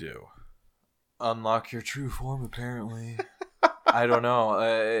you to do? Unlock your true form, apparently. I don't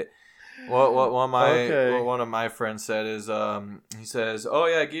know. What one of my friends said is, he says, oh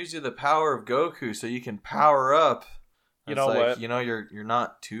yeah, it gives you the power of Goku, so you can power up You It's know like, what? you know, you're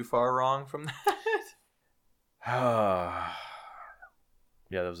not too far wrong from that.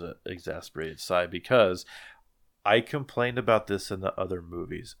 Yeah, that was an exasperated sigh because I complained about this in the other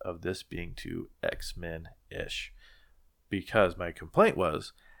movies of this being too X-Men ish. Because my complaint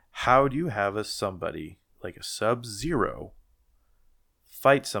was, how do you have somebody like a Sub-Zero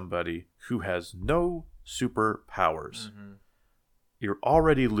fight somebody who has no superpowers? Mm-hmm. You're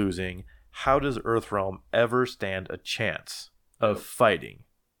already losing. How does Earthrealm ever stand a chance of Yep. fighting?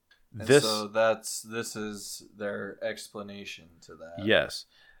 And This, so this is their explanation to that. yes.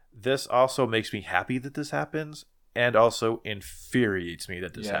 This also makes me happy that this happens, and also infuriates me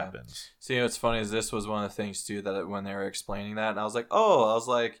that this Yeah. happens. See, what's funny is this was one of the things too that when they were explaining that, and I was like,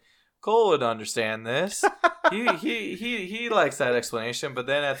 Cole would understand this. he likes that explanation, but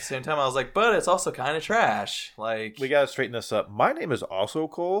then at the same time, I was like, but it's also kind of trash. Like, We gotta straighten this up. My name is also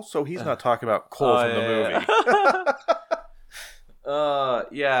Cole, so he's not talking about Cole from the movie.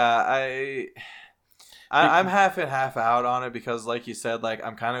 Yeah, I'm half and half out on it because, like you said, like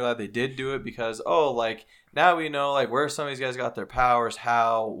I'm kind of glad they did do it because like now we know like where some of these guys got their powers,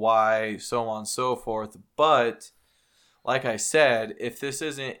 how, why, so on and so forth. But like I said, if this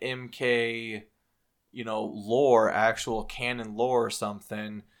isn't MK, lore, actual canon lore or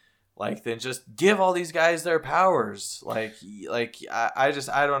something, like then just give all these guys their powers. Like I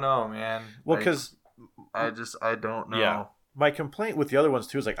don't know, man. Well, Like, because I don't know. yeah, my complaint with the other ones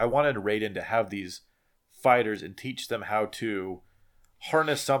too is like I wanted Raiden to have these fighters and teach them how to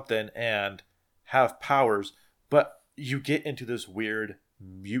harness something and have powers, but you get into this weird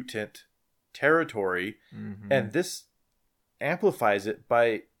mutant territory, Mm-hmm. and this amplifies it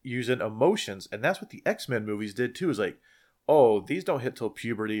by using emotions, and that's what the X-Men movies did too. Is like, oh, these don't hit till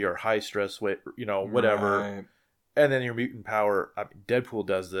puberty or high stress, whatever. Right. And then your mutant power. I mean, Deadpool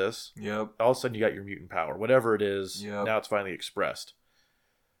does this. Yep. All of a sudden, you got your mutant power, whatever it is. Yep. Now it's finally expressed.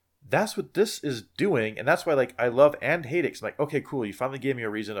 That's what this is doing, and that's why like I love and hate it. 'Cause I'm like, okay, cool, you finally gave me a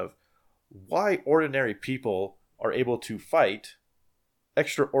reason of why ordinary people are able to fight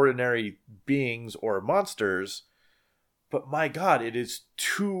extraordinary beings or monsters, but my god, it is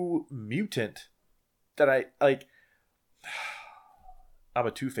too mutant that I like. I'm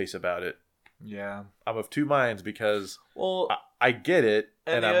a two-face about it. Yeah. I'm of two minds because Well, I get it,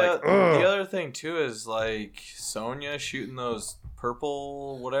 and I'm like, the ugh. other thing too is like Sonya shooting those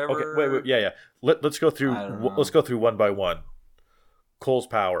purple whatever. Okay, wait, yeah. Let's go through. I don't know. Let's go through one by one. Cole's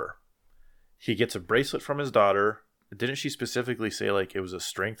power. He gets a bracelet from his daughter. Didn't she specifically say like it was a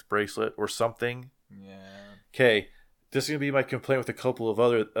strength bracelet or something? Yeah. Okay, this is gonna be my complaint with a couple of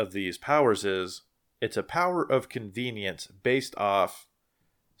other of these powers. Is it's a power of convenience based off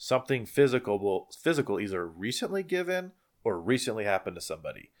something physical either recently given or recently happened to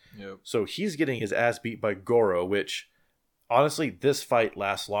somebody. Yep. So he's getting his ass beat by Goro, which honestly, this fight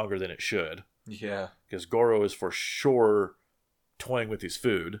lasts longer than it should. Yeah. Because Goro is for sure toying with his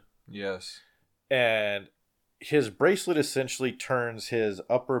food. Yes. And his bracelet essentially turns his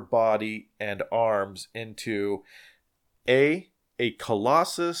upper body and arms into a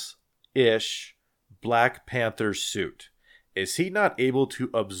Colossus-ish Black Panther suit. Is he not able to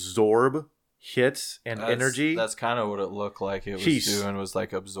absorb hits and energy? That's kind of what it looked like. It was doing was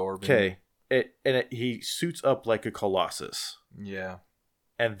like absorbing. Okay. He suits up like a Colossus. Yeah.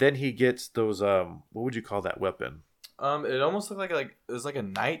 And then he gets those what would you call that weapon? It almost looked like it was like a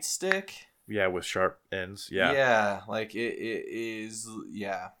nightstick. Yeah, with sharp ends. Yeah. Yeah, like it is.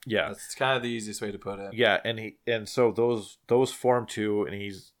 Yeah. Yeah. That's kind of the easiest way to put it. Yeah, and so those form too, and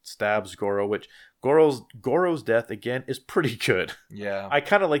he stabs Goro, which Goro's death again is pretty good. Yeah. I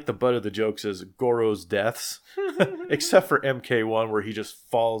kind of like the butt of the jokes as Goro's deaths, except for MK1 where he just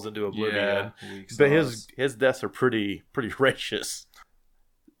falls into oblivion. Yeah, weak But sauce. his deaths are pretty righteous.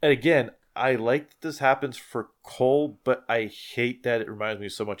 And again, I like that this happens for Cole, but I hate that it reminds me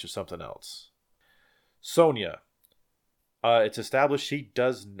so much of something else. Sonya. It's established she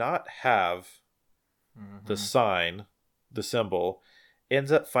does not have the sign, the symbol,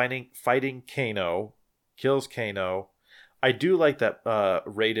 ends up fighting Kano, kills Kano. I do like that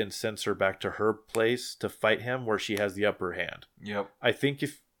Raiden sends her back to her place to fight him where she has the upper hand. Yep. I think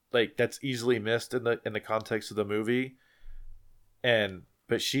if like that's easily missed in the context of the movie.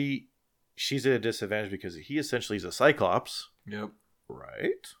 But she's at a disadvantage because he essentially is a Cyclops. Yep.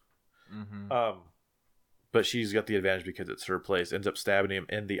 Right? Mm-hmm. But she's got the advantage because it's her place. Ends up stabbing him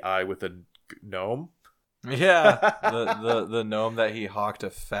in the eye with a gnome. Yeah, the gnome that he hawked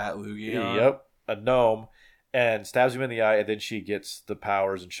a fat loogie on. Yep, a gnome, and stabs him in the eye, and then she gets the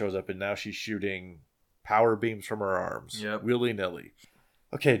powers and shows up, and now she's shooting power beams from her arms. Yep. Willy-nilly.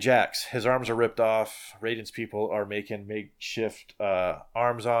 Okay, Jax, his arms are ripped off. Raiden's people are making makeshift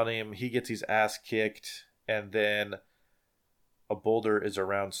arms on him. He gets his ass kicked, and then a boulder is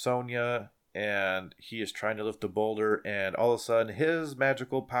around Sonya, and he is trying to lift the boulder, and all of a sudden his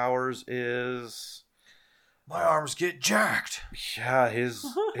magical powers is... My arms get jacked. Yeah, his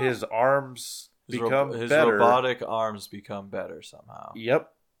arms become his better. robotic arms become better somehow. Yep.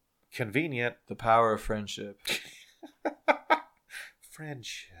 Convenient. The power of friendship.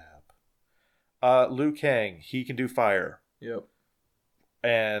 Friendship. Liu Kang, he can do fire. Yep.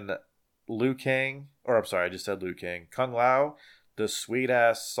 And Liu Kang, or I'm sorry, I just said Liu Kang. Kung Lao, the sweet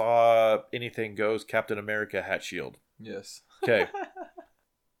ass saw anything goes Captain America hat shield. Yes. Okay.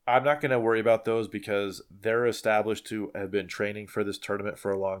 I'm not going to worry about those because they're established to have been training for this tournament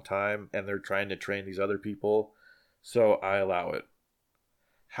for a long time, and they're trying to train these other people, so I allow it.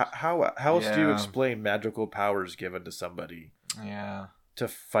 How else do you explain magical powers given to somebody? Yeah. To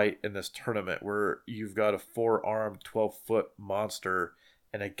fight in this tournament where you've got a 4-armed, 12-foot monster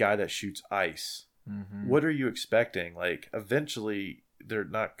and a guy that shoots ice? Mm-hmm. What are you expecting? Like, eventually, they're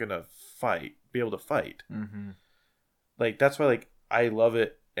not going to be able to fight. Mm-hmm. Like, that's why, like, I love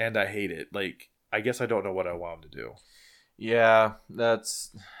it and I hate it. Like, I guess I don't know what I want him to do. Yeah,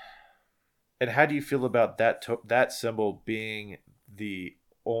 that's... And how do you feel about that symbol being the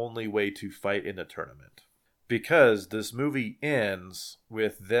only way to fight in the tournament? Because this movie ends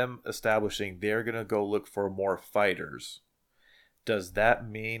with them establishing they're going to go look for more fighters. Does that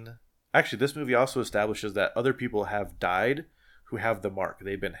mean... Actually, this movie also establishes that other people have died who have the mark.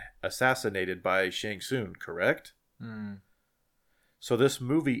 They've been assassinated by Shang Tsung, correct? Mm. So this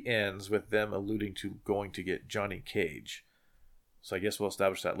movie ends with them alluding to going to get Johnny Cage. So I guess we'll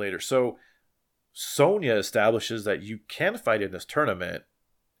establish that later. So Sonya establishes that you can fight in this tournament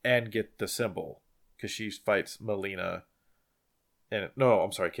and get the symbol. Because she fights Melina. And no,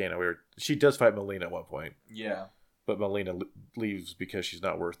 I'm sorry, Kano. She does fight Melina at one point. Yeah. But Melina leaves because she's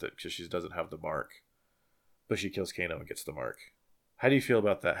not worth it. Because she doesn't have the mark. But she kills Kano and gets the mark. How do you feel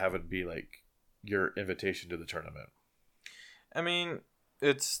about that having to be like your invitation to the tournament? I mean,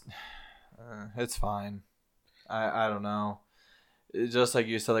 it's fine. I don't know. It's just like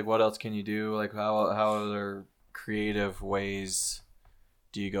you said, like what else can you do? Like how other creative ways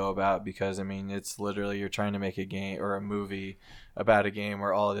do you go about? Because I mean, it's literally you're trying to make a game or a movie about a game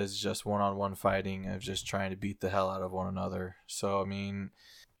where all it is just one-on-one fighting of just trying to beat the hell out of one another. So I mean,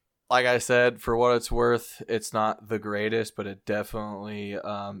 like I said, for what it's worth, it's not the greatest, but it definitely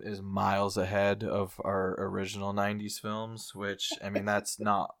is miles ahead of our original 90s films, which, I mean, that's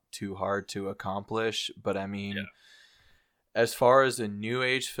not too hard to accomplish. But, I mean, as far as a new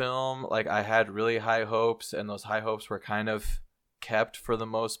age film, like, I had really high hopes, and those high hopes were kind of kept for the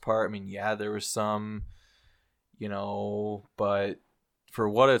most part. I mean, yeah, there was some, but for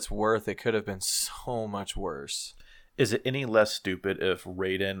what it's worth, it could have been so much worse. Is it any less stupid if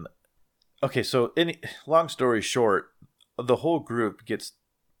Raiden... Okay, so long story short, the whole group gets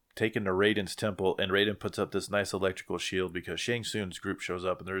taken to Raiden's temple, and Raiden puts up this nice electrical shield because Shang Tsung's group shows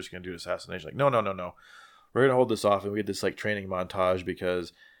up, and they're just going to do assassination. Like, no. We're going to hold this off, and we get this like training montage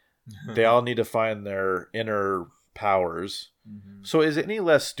because they all need to find their inner powers. Mm-hmm. So is it any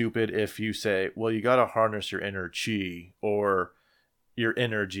less stupid if you say, well, you got to harness your inner chi, or your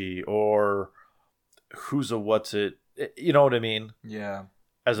energy, or who's a what's it? You know what I mean? Yeah.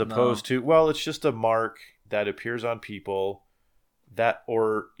 As opposed to, well, it's just a mark that appears on people that,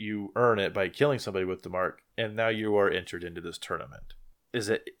 or you earn it by killing somebody with the mark, and now you are entered into this tournament.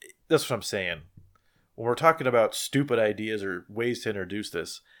 That's what I'm saying. When we're talking about stupid ideas or ways to introduce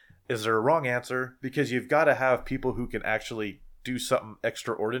this, is there a wrong answer? Because you've got to have people who can actually do something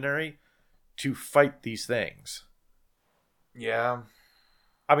extraordinary to fight these things. Yeah.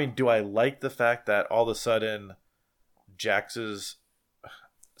 I mean, do I like the fact that all of a sudden Jax's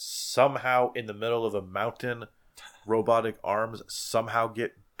somehow in the middle of a mountain robotic arms somehow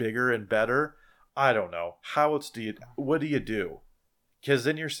get bigger and better? I don't know. What do you do? Because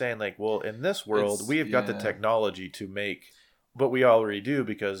then you're saying like, well, in this world we have got the technology to make, but we already do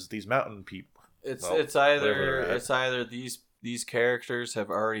because these mountain people. It's either these characters have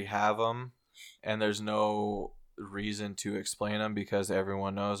already have them, and there's no reason to explain them because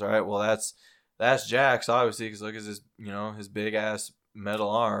everyone knows. All right, well that's Jax obviously because look at his his big ass metal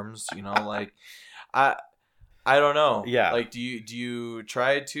arms. Like I don't know. Yeah. Like, do you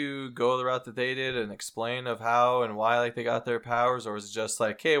try to go the route that they did and explain of how and why like they got their powers, or is it just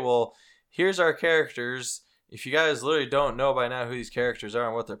like, hey, well, here's our characters. If you guys literally don't know by now who these characters are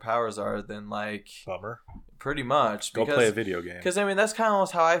and what their powers are, then like Pretty much. Go play a video game. Because I mean, that's kind of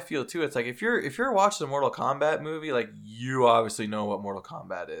almost how I feel too. It's like if you're watching a Mortal Kombat movie, like you obviously know what Mortal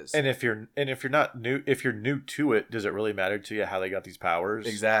Kombat is. And if you're new to it, does it really matter to you how they got these powers?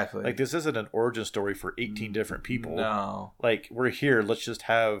 Exactly. Like this isn't an origin story for 18 different people. No. Like we're here, let's just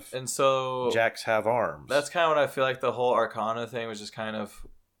have and so Jax have arms. That's kind of what I feel like the whole Arcana thing was just kind of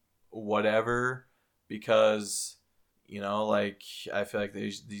whatever, because like I feel like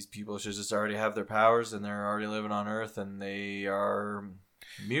these people should just already have their powers and they're already living on Earth and they are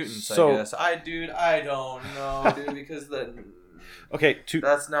mutants. So, I guess I don't know, dude, because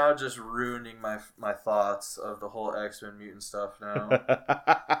that's now just ruining my thoughts of the whole X-Men mutant stuff now.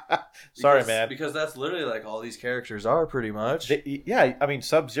 Sorry, man. Because that's literally like all these characters are pretty much. Yeah, I mean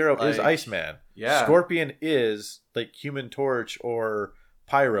Sub-Zero is Iceman. Yeah. Scorpion is like Human Torch or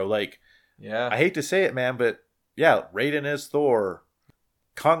Pyro. Like, yeah. I hate to say it, man, but yeah, Raiden is Thor.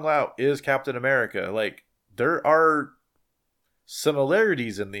 Kung Lao is Captain America. Like, there are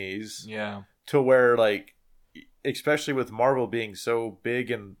similarities in these. Yeah. To where, like, especially with Marvel being so big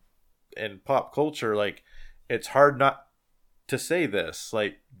in pop culture, like, it's hard not to say this.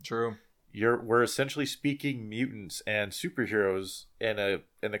 Like, true. We're essentially speaking mutants and superheroes in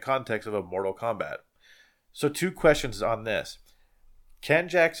the context of a Mortal Kombat. So 2 questions on this. Can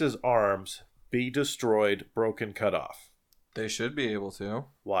Jax's arms be destroyed, broken, cut off? They should be able to.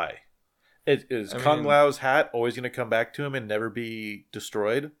 Why? Is Kung Lao's hat always going to come back to him and never be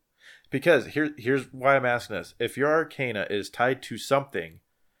destroyed? Because here's why I'm asking this. If your Arcana is tied to something,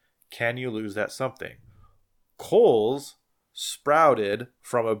 can you lose that something? Cole's sprouted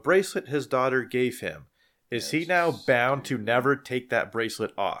from a bracelet his daughter gave him. Is he now bound to never take that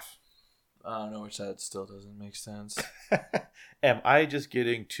bracelet off? I don't know, which that still doesn't make sense. Am I just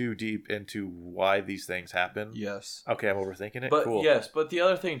getting too deep into why these things happen? Yes. Okay, I'm overthinking it. But cool. Yes, but the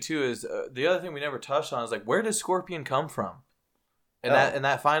other thing too is the other thing we never touched on is like, where does Scorpion come from? In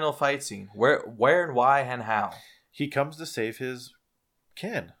that final fight scene, where and why and how? He comes to save his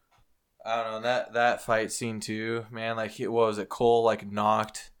kin. I don't know, that fight scene too, man. Like, what was it? Cole like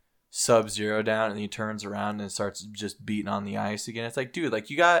knocked Sub-Zero down, and he turns around and starts just beating on the ice again. It's like, dude,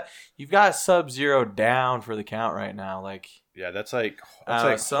 like you've got Sub-Zero down for the count right now. Like, yeah, that's like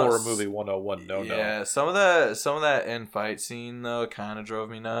horror movie 101. No. Yeah, some of that end fight scene though kind of drove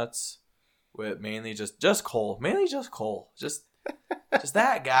me nuts. With mainly just Cole, just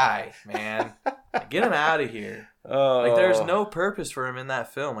that guy, man. Get him out of here. Like, there's no purpose for him in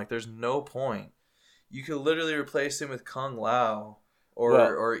that film. Like, there's no point. You could literally replace him with Kung Lao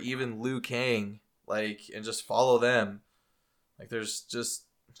or even Liu Kang, like, and just follow them. Like, there's just.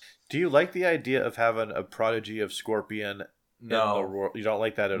 Do you like the idea of having a prodigy of Scorpion? No, in the world? You don't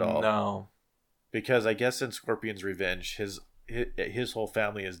like that at all. No, because I guess in Scorpion's Revenge, his whole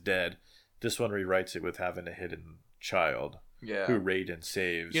family is dead. This one rewrites it with having a hidden child. Yeah. Who Raiden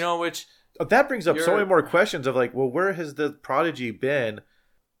saves. Which... That brings up so many more questions of like, well, where has the prodigy been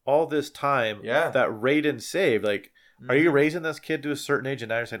all this time that Raiden saved? Like, are you raising this kid to a certain age and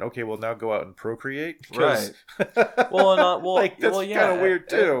now you're saying, okay, well, now go out and procreate? Right. Like, that's kind of weird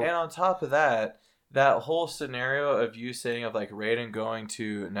too. And on top of that whole scenario of you saying of like Raiden going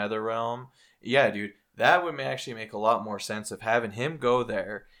to NetherRealm, yeah, dude, that would actually make a lot more sense of having him go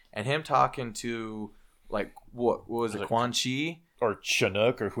there and him talking to... Like, what was it, Quan Chi? Or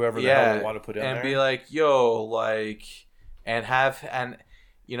Chinook or whoever the hell they want to put in there. And be like, yo, like, and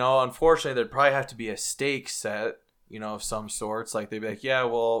unfortunately, there'd probably have to be a stake set, of some sorts. Like, they'd be like, yeah,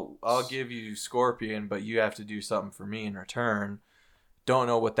 well, I'll give you Scorpion, but you have to do something for me in return. Don't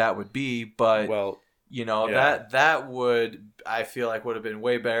know what that would be, but, that would, I feel like, would have been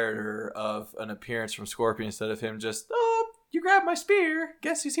way better of an appearance from Scorpion instead of him just, oh, you grabbed my spear.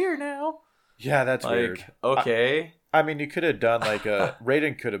 Guess he's here now. Yeah, that's weird. Okay. I mean, you could have done like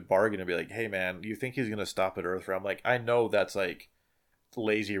Raiden could have bargained and be like, hey, man, you think he's going to stop at Earthrealm? Like, I know that's like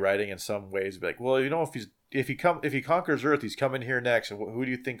lazy writing in some ways. Be like, well, if he conquers Earth, he's coming here next. And who do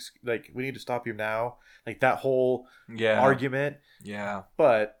you think's like, we need to stop you now? Like that whole argument. Yeah.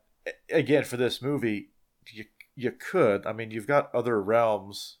 But again, for this movie, you could. I mean, you've got other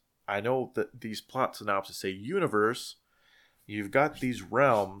realms. I know that these plot synopses say universe. You've got these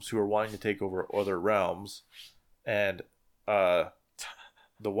realms who are wanting to take over other realms, and the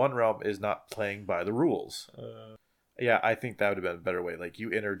one realm is not playing by the rules. Yeah, I think that would have been a better way. Like,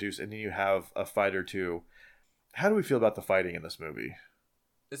 you introduce, and then you have a fight or two. How do we feel about the fighting in this movie?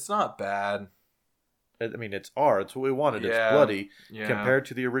 It's not bad. I mean, it's R. It's what we wanted. It's bloody. Yeah. Compared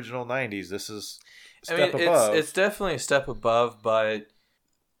to the original 90s, this is a step above. It's definitely a step above, but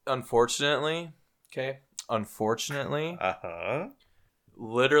unfortunately... Unfortunately,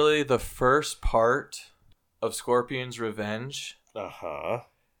 literally the first part of Scorpion's Revenge Uh-huh.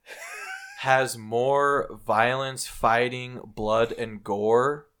 has more violence, fighting, blood, and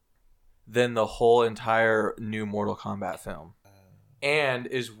gore than the whole entire new Mortal Kombat film. And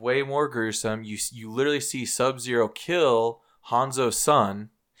is way more gruesome. You literally see Sub-Zero kill Hanzo's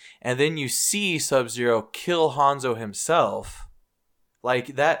son, and then you see Sub-Zero kill Hanzo himself.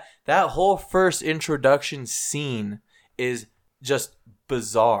 Like that whole first introduction scene is just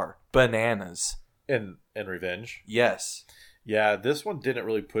bizarre. Bananas. In Revenge. Yes. Yeah, this one didn't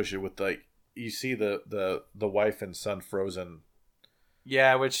really push it with like you see the wife and son frozen.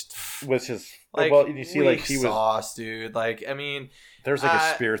 Yeah, which is like, well, you see like he was sauce, dude. Like, I mean, there's like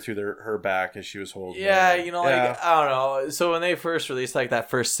a spear through her back as she was holding. Yeah, it. you know, like I don't know. So when they first released like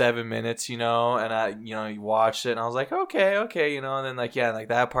that first 7 minutes, you know, and you watched it, and I was like, okay, you know, and then like like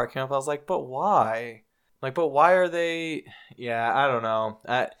that part came up, I was like, but why? Like, but why are they? Yeah, I don't know.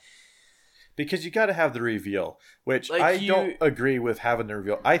 Because you got to have the reveal, which like I don't agree with having the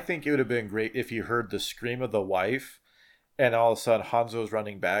reveal. I think it would have been great if you heard the scream of the wife, and all of a sudden Hanzo's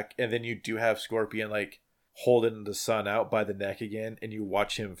running back, and then you do have Scorpion like holding the son out by the neck again, and you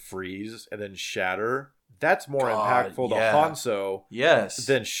watch him freeze and then shatter. That's more impactful to Hanzo,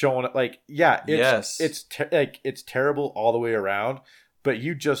 than showing it. Like, it's terrible all the way around, but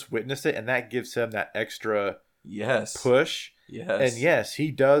you just witnessed it, and that gives him that extra push. Yes. And yes, he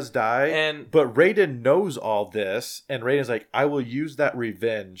does die. But Raiden knows all this, and Raiden's like, I will use that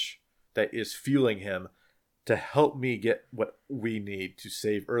revenge that is fueling him to help me get what we need to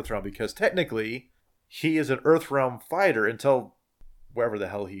save Earthrealm, because technically he is an Earthrealm fighter until wherever the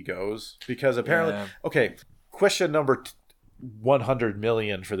hell he goes. Because apparently, okay, question number 100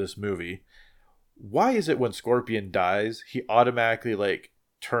 million for this movie. Why is it when Scorpion dies, he automatically like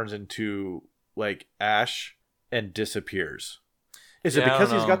turns into like ash and disappears? Is it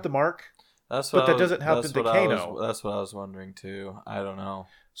because he's got the mark? That doesn't happen to Kano. That's what I was wondering too. I don't know.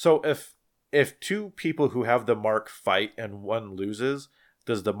 So if two people who have the mark fight and one loses,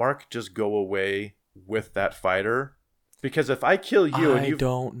 does the mark just go away with that fighter? Because if I kill you and you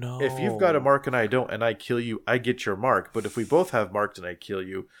don't know. If you've got a mark and I don't, and I kill you, I get your mark. But if we both have marks and I kill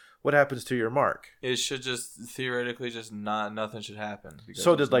you, what happens to your mark? It should just theoretically just nothing should happen.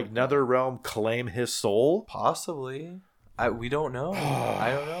 So did like NetherRealm claim his soul? Possibly. We don't know. I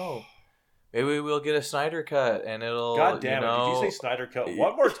don't know. Maybe we'll get a Snyder cut and it'll. God damn it! Did you say Snyder cut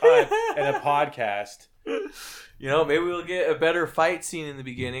one more time in a podcast? You know, maybe we'll get a better fight scene in the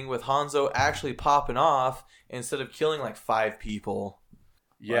beginning with Hanzo actually popping off instead of killing like 5 people.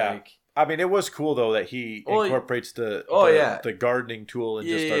 Yeah. I mean, it was cool though that he incorporates the gardening tool and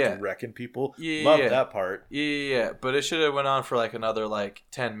just starts wrecking people. Love that part. Yeah, but it should have went on for like another like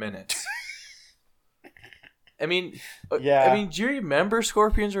 10 minutes. I mean, do you remember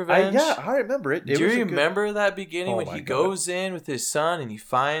Scorpion's Revenge? I remember it. Do you remember that beginning when he goes in with his son and he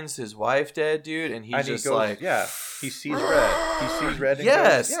finds his wife dead, dude, and he sees red. He sees red. And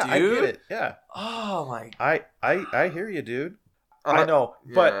yes, goes, dude. I get it. Yeah. Oh my. I hear you, dude. I know,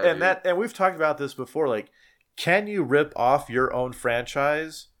 but and we've talked about this before. Like, can you rip off your own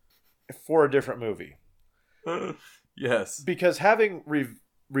franchise for a different movie? Yes. Because having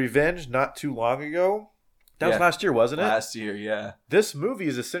Revenge not too long ago. That was last year, wasn't it? Last year, yeah. This movie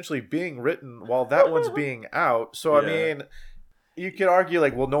is essentially being written while that one's being out. So, I mean, you could argue,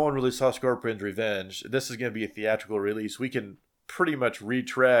 like, well, no one really saw Scorpion's Revenge. This is going to be a theatrical release. We can pretty much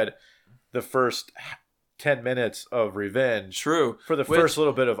retread the first 10 minutes of Revenge. True. For the first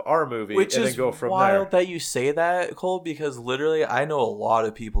little bit of our movie, and then go from there. Which is wild that you say that, Cole, because literally I know a lot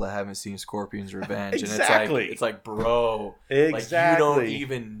of people that haven't seen Scorpion's Revenge. Exactly. And it's like, bro, exactly. Like, you don't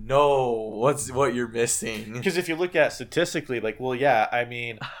even know what you're missing. Because if you look at statistically, like, well, yeah, I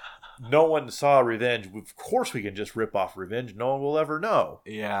mean, no one saw Revenge. Of course we can just rip off Revenge. No one will ever know.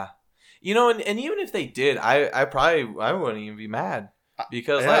 Yeah. You know, and even if they did, I wouldn't even be mad.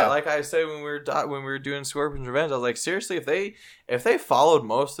 Because like I said when we were doing Scorpion's Revenge, I was like, seriously, if they followed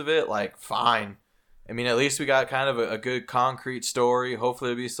most of it, like, fine. I mean, at least we got kind of a good concrete story. Hopefully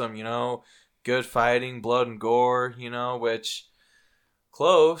there'll be some, you know, good fighting, blood and gore, you know, which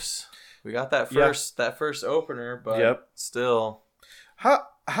close. We got that first opener, but still.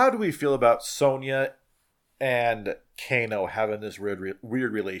 How do we feel about Sonya and Kano having this weird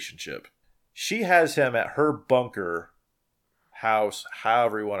relationship? She has him at her bunker house,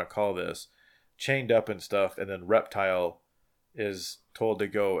 however you want to call this, chained up and stuff, and then Reptile is told to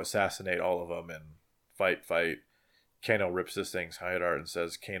go assassinate all of them and fight. Kano rips this thing's hide art and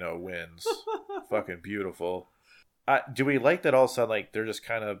says Kano wins. Fucking beautiful. Do we like that all of a sudden, like, they're just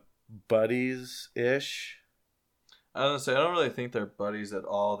kind of buddies-ish? I was gonna say, I don't really think they're buddies at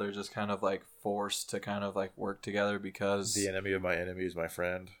all. They're just kind of like forced to kind of like work together because The enemy of my enemy is my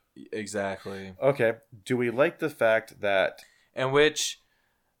friend. exactly. Okay. Do we like the fact that... And which,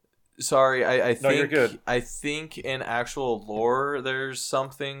 sorry, I think No, you're good. I think in actual lore there's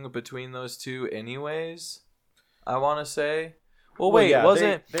something between those two, anyways. I want to say. Well, wait, yeah,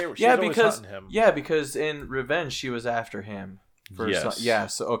 wasn't? she was Yeah, always because hunting him. yeah, because in Revenge she was after him. Yes. Yeah.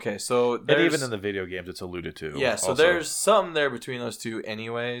 So okay. So And there's, even in the video games, it's alluded to. yeah. So also. there's something there between those two,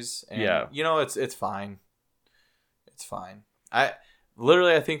 anyways. And, Yeah. You know, it's fine. It's fine. I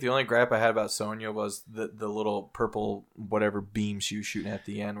think the only gripe I had about Sonya was the little purple whatever beam she was shooting at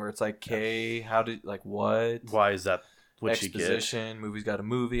the end, where it's like, "Kay, how did like what? Why is that what she get? Exposition? Movie's got a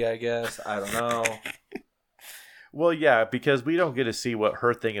movie, I guess. I don't know." Well, yeah, because we don't get to see what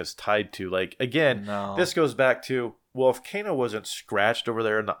her thing is tied to. Like, again, No. this goes back to, well, if Kano wasn't scratched over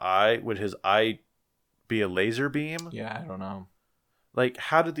there in the eye, would his eye be a laser beam? Yeah, I don't know. Like,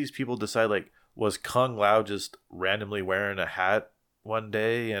 how did these people decide, like, was Kung Lao just randomly wearing a hat one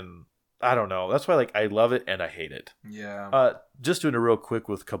day? And I don't know. That's why, like, I love it and I hate it. Yeah. Just doing it real quick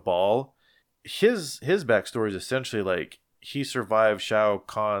with Cabal, his backstory is essentially, like, he survived Shao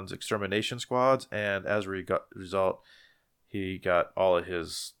Kahn's extermination squads, and as a result, he got all of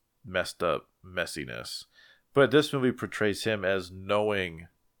his messed up messiness. But this movie portrays him as knowing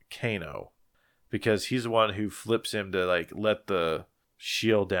Kano, because he's the one who flips him to like let the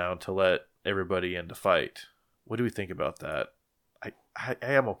shield down to let everybody in to fight. What do we think about that? I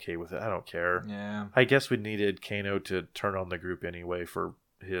am okay with it. I don't care. Yeah. I guess we needed Kano to turn on the group anyway for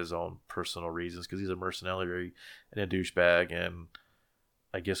his own personal reasons, because he's a mercenary and a douchebag, and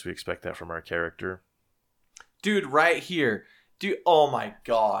I guess we expect that from our character. Dude, right here. Dude, oh my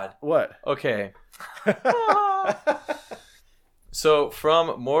god. What? Okay. So,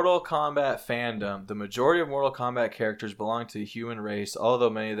 from Mortal Kombat fandom, the majority of Mortal Kombat characters belong to the human race, although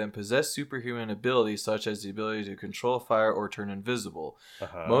many of them possess superhuman abilities such as the ability to control fire or turn invisible.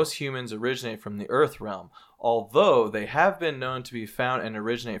 Most humans originate from the Earth realm. Although they have been known to be found and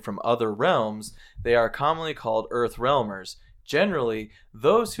originate from other realms, they are commonly called Earth Realmers. Generally,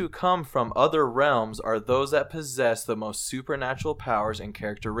 those who come from other realms are those that possess the most supernatural powers and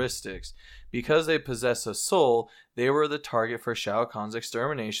characteristics. Because they possess a soul, they were the target for Shao Kahn's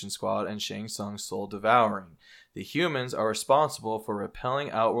extermination squad and Shang Tsung's soul devouring. The humans are responsible for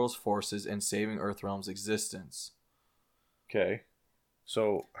repelling Outworld's forces and saving Earthrealm's existence. Okay.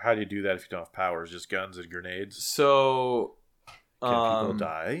 So how do you do that if you don't have powers? Just guns and grenades? So, Can people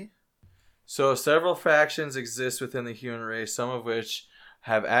die? So several factions exist within the human race, some of which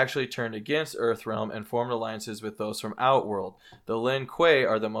have actually turned against Earthrealm and formed alliances with those from Outworld. The Lin Kuei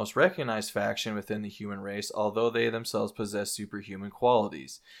are the most recognized faction within the human race, although they themselves possess superhuman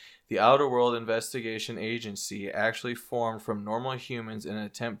qualities. The Outer World Investigation Agency actually formed from normal humans in an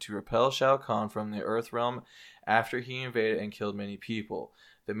attempt to repel Shao Kahn from the Earthrealm after he invaded and killed many people.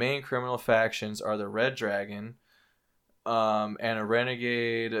 The main criminal factions are the Red Dragon, and a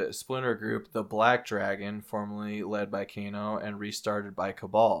renegade splinter group, the Black Dragon, formerly led by Kano and restarted by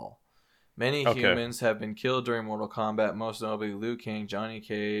Cabal. Many humans have been killed during Mortal Kombat, most notably Liu Kang, Johnny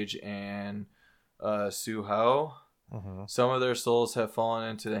Cage, and Su Hao. Mm-hmm. Some of their souls have fallen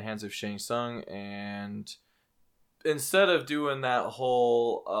into the hands of Shang Tsung, and instead of doing that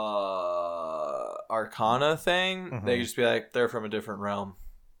whole Arcana thing, they just be like, they're from a different realm.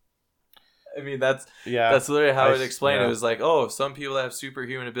 I mean, that's literally how it explained it. It was like, oh, some people that have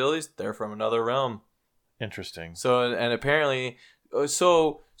superhuman abilities, they're from another realm. Interesting. So, and apparently,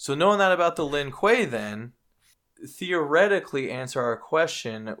 so knowing that about the Lin Kuei, then theoretically answer our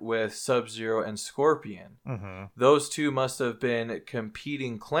question with Sub-Zero and Scorpion. Mm-hmm. Those two must have been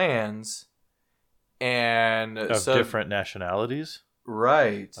competing clans and of different nationalities.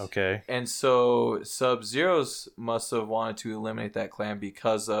 Right. Okay. And so Sub-Zero's must have wanted to eliminate that clan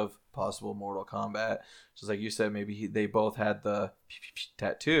because of possible Mortal Kombat. Just like you said, maybe they both had the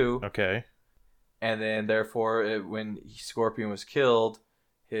tattoo. Okay. And then therefore, when Scorpion was killed,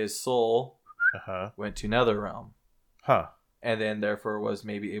 his soul went to Netherrealm. Huh. And then therefore was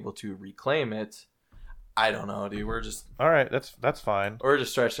maybe able to reclaim it. I don't know, dude. We're just... All right, that's fine. We're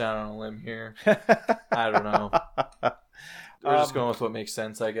just stretching out on a limb here. I don't know. We're just going with what makes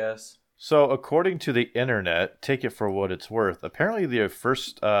sense, I guess. So, according to the internet, take it for what it's worth. Apparently, the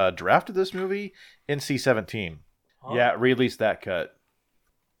first draft of this movie, NC-17. Huh? Yeah, released that cut.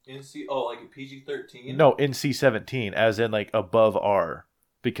 Like a PG-13? No, NC-17, as in like above R,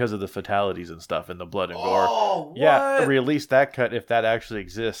 because of the fatalities and stuff and the blood and gore. Oh, what? Yeah, release that cut if that actually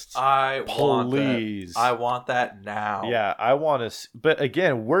exists. Please. I want that now. Yeah, I want to. But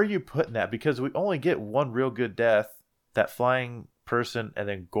again, where are you putting that? Because we only get one real good death that flying person, and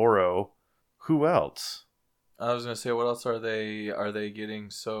then Goro. Who else? I was gonna say, what else are they getting?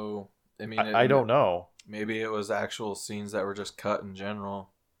 So I mean, I don't know. Maybe it was actual scenes that were just cut in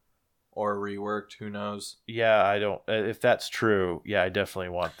general, or reworked. Who knows? Yeah, I don't. If that's true, yeah, I definitely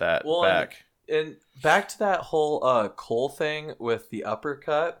want that back. And back to that whole Cole thing with the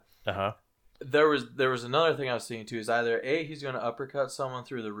uppercut. There was another thing I was thinking too. Is either A, he's going to uppercut someone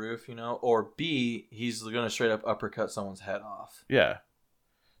through the roof, or B, he's going to straight up uppercut someone's head off. Yeah,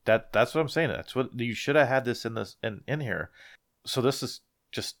 that's what I'm saying. That's what you should have had this in here. So this is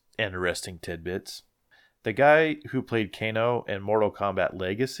just interesting tidbits. The guy who played Kano in Mortal Kombat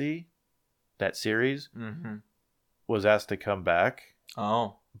Legacy, that series, was asked to come back.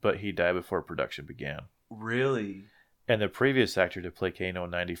 Oh. But he died before production began. Really? And the previous actor to play Kano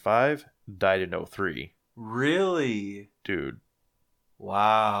in 95 died in 03. Really? Dude.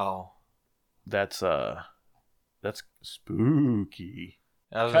 Wow. That's spooky.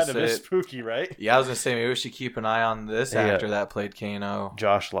 Kind of is spooky, right? Yeah, I was going to say, maybe we should keep an eye on this actor that played Kano.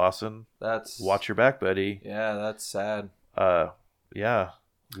 Josh Lawson. Watch your back, buddy. Yeah, that's sad. Yeah.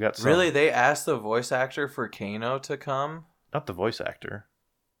 We got some... Really? They asked the voice actor for Kano to come? Not the voice actor.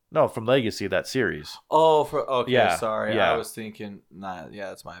 No, from Legacy, that series. Oh, okay, yeah, sorry. Yeah. I was thinking,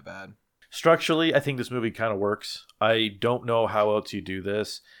 that's my bad. Structurally, I think this movie kind of works. I don't know how else you do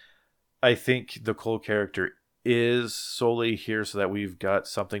this. I think the Cole character is solely here so that we've got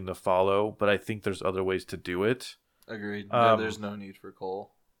something to follow, but I think there's other ways to do it. Agreed. There's no need for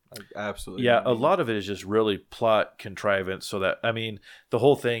Cole. Like, absolutely. Yeah, a lot of it is just really plot contrivance so that, I mean, the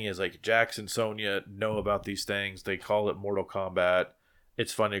whole thing is like Jax and Sonya know about these things. They call it Mortal Kombat.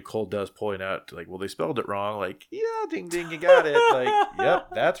 It's funny, Cole does point out, like, well, they spelled it wrong. Like, yeah, ding, ding, you got it. Like, yep,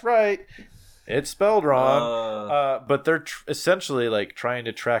 that's right. It's spelled wrong. But they're essentially, like, trying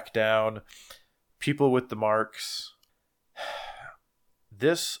to track down people with the marks.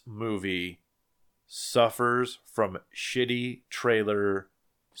 This movie suffers from shitty trailer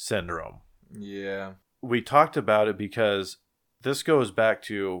syndrome. Yeah. We talked about it because this goes back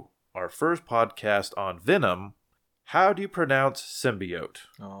to our first podcast on Venom. How do you pronounce symbiote?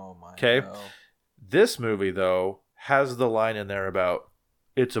 Oh my god. Okay. This movie, though, has the line in there about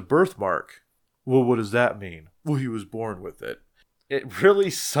it's a birthmark. Well, what does that mean? Well, he was born with it. It really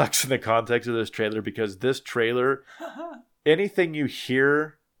sucks in the context of this trailer because this trailer, anything you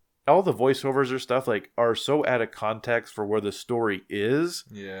hear, all the voiceovers or stuff are so out of context for where the story is.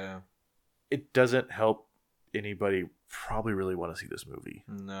 Yeah. It doesn't help anybody probably really want to see this movie.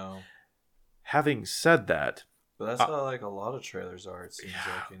 No. Having said that, but that's how a lot of trailers are, it seems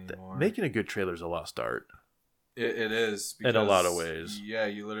like anymore. Making a good trailer is a lost art. It is. Because, in a lot of ways. Yeah,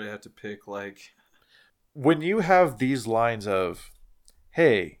 you literally have to pick when you have these lines of,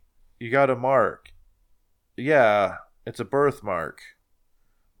 hey, you got a mark. Yeah, it's a birthmark.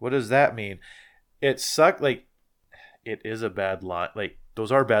 What does that mean? It sucked. It is a bad line.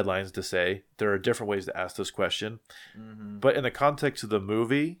 Those are bad lines to say. There are different ways to ask this question. Mm-hmm. But in the context of the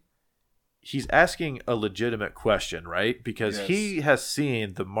movie, he's asking a legitimate question, right? Because he has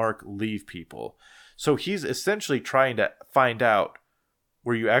seen the mark leave people. So he's essentially trying to find out,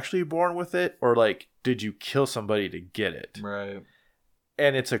 were you actually born with it? Or did you kill somebody to get it? Right.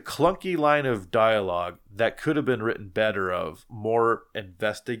 And it's a clunky line of dialogue that could have been written better, of more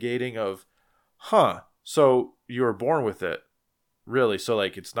investigating of, so you were born with it. Really? So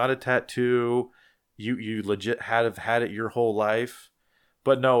it's not a tattoo. You legit have had it your whole life.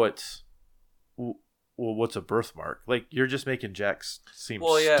 But no, it's, well, what's a birthmark? You're just making Jax seem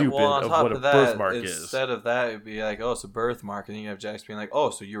stupid of what a birthmark is. Instead of that, it'd be it's a birthmark. And then you have Jax being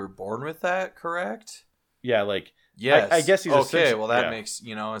so you were born with that, correct? Yeah, yes. I guess he's okay. Well, that makes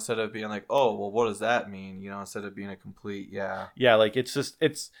instead of being oh, well, what does that mean? Instead of being a complete yeah. It's just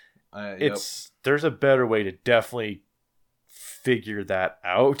there's a better way to definitely figure that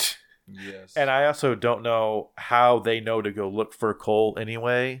out. Yes. And I also don't know how they know to go look for Cole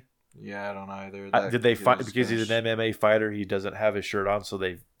anyway. Yeah, I don't either. Did they find because he's an MMA fighter? He doesn't have his shirt on, so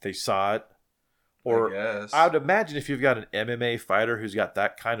they saw it. Or I guess. I would imagine if you've got an MMA fighter who's got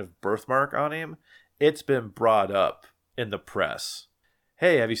that kind of birthmark on him, it's been brought up in the press.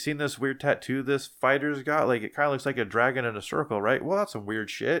 Hey, have you seen this weird tattoo this fighter's got? It kind of looks like a dragon in a circle, right? Well, that's some weird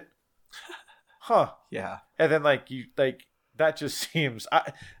shit. Huh. Yeah. And then that just seems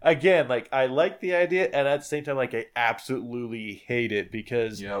I like the idea, and at the same time I absolutely hate it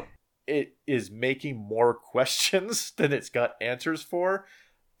because it is making more questions than it's got answers for,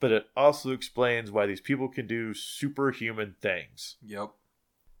 but it also explains why these people can do superhuman things. Yep.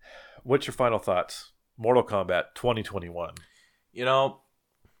 What's your final thoughts? Mortal Kombat 2021.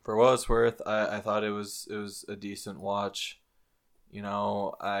 For what it's worth, I thought it was a decent watch.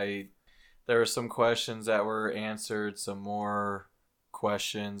 There were some questions that were answered, some more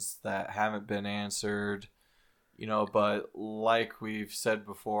questions that haven't been answered. But like we've said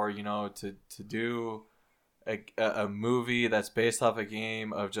before, to do a movie that's based off a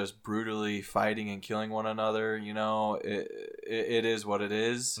game of just brutally fighting and killing one another, it is what it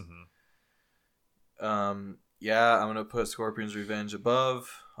is. Mm-hmm. Yeah, I'm gonna put Scorpion's Revenge above.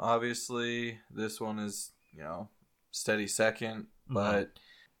 Obviously, this one is steady second, but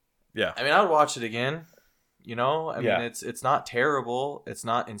yeah, I mean, I would watch it again. I mean, Yeah. it's not terrible. It's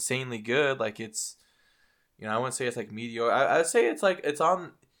not insanely good. Like it's, I wouldn't say it's like mediocre. I'd say it's like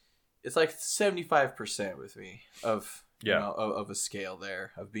 75% with me of of a scale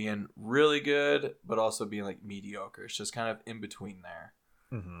there of being really good, but also being like mediocre. It's just kind of in between there.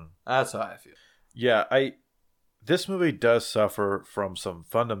 Mm-hmm. That's how I feel. Yeah, this movie does suffer from some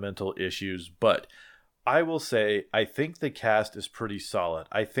fundamental issues, but I will say I think the cast is pretty solid.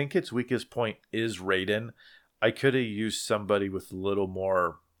 I think its weakest point is Raiden. I could have used somebody with a little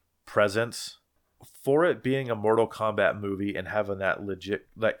more presence. For it being a Mortal Kombat movie and having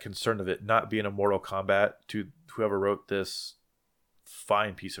that concern of it not being a Mortal Kombat, to whoever wrote this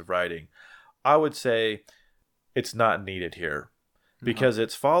fine piece of writing, I would say it's not needed here because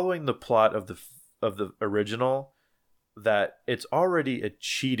it's following the plot of the original, that it's already a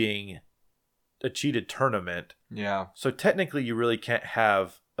cheated tournament. Yeah. So technically you really can't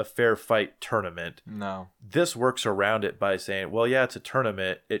have a fair fight tournament. No. This works around it by saying, well, yeah, it's a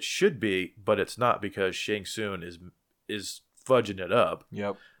tournament. It should be, but it's not because Shang Tsung is fudging it up.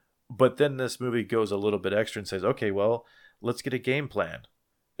 Yep. But then this movie goes a little bit extra and says, okay, well, let's get a game plan.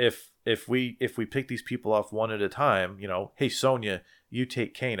 If we pick these people off one at a time, hey, Sonya, you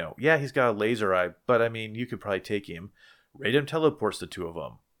take Kano. Yeah, he's got a laser eye, but I mean, you could probably take him. Raiden teleports the two of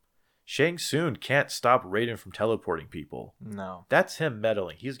them. Shang Tsung can't stop Raiden from teleporting people. No. That's him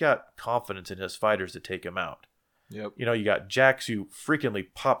meddling. He's got confidence in his fighters to take him out. Yep. You got Jax, who freakingly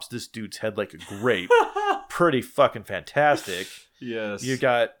pops this dude's head like a grape. Pretty fucking fantastic. Yes. You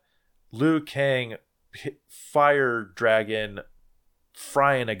got Liu Kang, fire dragon,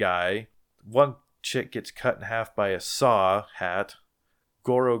 frying a guy. One chick gets cut in half by a saw hat.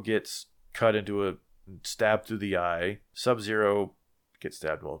 Goro gets cut into stabbed through the eye. Sub-Zero gets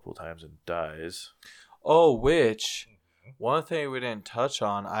stabbed multiple times and dies. Oh, which one thing we didn't touch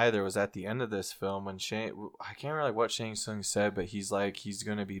on either was at the end of this film when I can't remember what Shang Tsung said, but he's like he's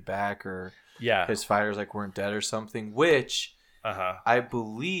gonna be back, or his fighters like weren't dead or something. Which I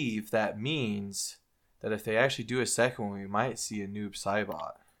believe that means that if they actually do a second one, we might see a Noob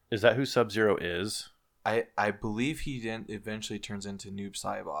Saibot. Is that who Sub-Zero is? I believe he eventually turns into Noob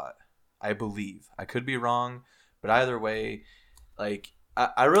Saibot. I believe. I could be wrong, but either way, like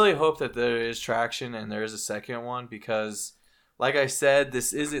I really hope that there is traction and there is a second one, because like I said,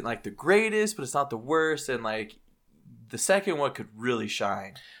 this isn't like the greatest, but it's not the worst, and like the second one could really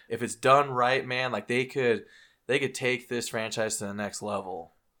shine if it's done right, man. Like they could take this franchise to the next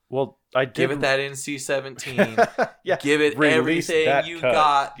level. Well, I did give it that NC-17. Yeah, give it everything you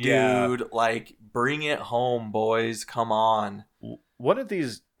got, dude. Yeah. Like bring it home, boys. Come on. One of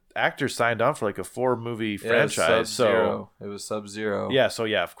these actors signed on for like a 4-movie franchise, so it was Sub-Zero. Yeah, so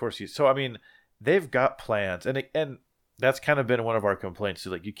yeah, of course so I mean, they've got plans, and that's kind of been one of our complaints. So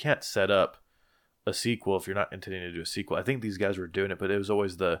like, you can't set up a sequel if you're not intending to do a sequel. I think these guys were doing it, but it was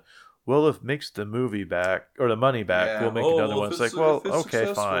always if makes the movie back or the money back, we'll make another one. It's like, well,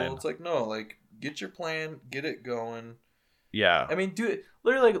 okay, fine. It's like, no, like get your plan, get it going. Yeah, I mean, do it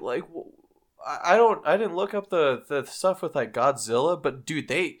literally like. I didn't look up the stuff with like Godzilla, but dude,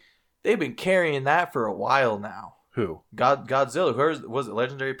 they've been carrying that for a while now. Who? Godzilla. Was it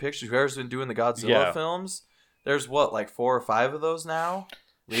Legendary Pictures? Whoever's been doing the Godzilla films? There's like 4 or 5 of those now,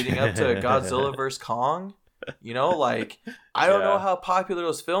 leading up to Godzilla vs Kong. Like I don't know how popular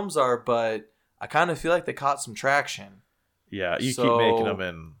those films are, but I kind of feel like they caught some traction. Yeah, you keep making them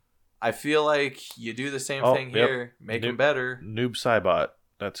in. I feel like you do the same thing here, make them better. Noob Saibot.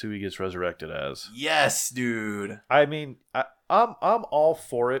 That's who he gets resurrected as. Yes, dude. I mean, I'm all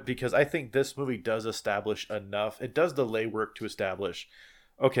for it, because I think this movie does establish enough. It does the legwork to establish,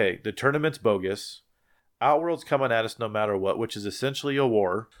 okay, the tournament's bogus. Outworld's coming at us no matter what, which is essentially a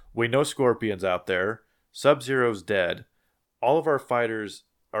war. We know Scorpion's out there. Sub-Zero's dead. All of our fighters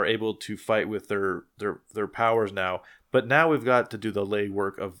are able to fight with their powers now. But now we've got to do the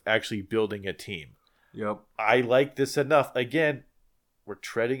legwork of actually building a team. Yep. I like this enough. Again, we're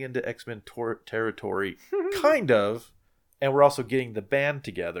treading into X-Men territory, kind of, and we're also getting the band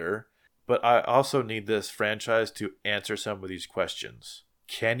together. But I also need this franchise to answer some of these questions.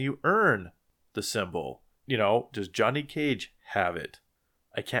 can you earn the symbol? You know, does Johnny Cage have it?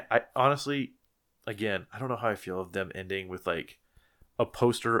 I honestly, again, I don't know how I feel of them ending with like a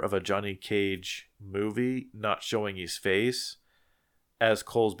poster of a Johnny Cage movie not showing his face, as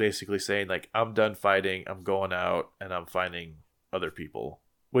Cole's basically saying like, I'm done fighting, I'm going out and I'm finding other people,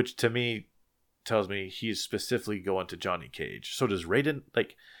 which to me tells me he's specifically going to Johnny Cage. So does Raiden,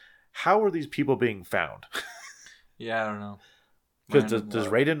 like, how are these people being found? Yeah, I don't know. Because does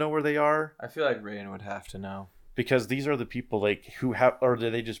Raiden know where they are? I feel like Raiden would have to know. Because these are the people like who have, or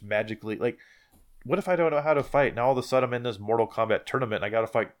do they just magically like? What if I don't know how to fight? Now all of a sudden I'm in this Mortal Kombat tournament and I got to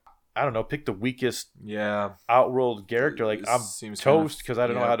fight. I don't know. Pick the weakest, outworld character. Like I'm toast because I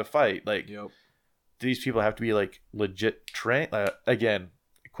don't know how to fight. Like these people have to be like legit trained. Again,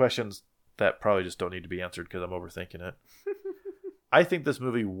 questions that probably just don't need to be answered because I'm overthinking it. I think this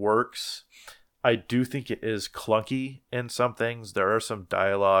movie works. I do think it is clunky in some things. There are some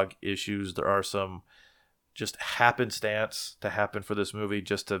dialogue issues. There are some just happenstance to happen for this movie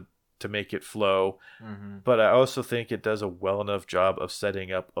just to make it flow. Mm-hmm. But I also think it does a well enough job of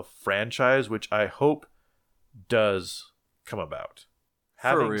setting up a franchise, which I hope does come about.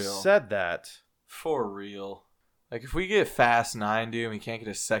 Having said that... For real. Like, if we get Fast 9, dude, and we can't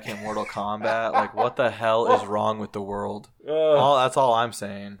get a second Mortal Kombat, like, what the hell is wrong with the world? That's all I'm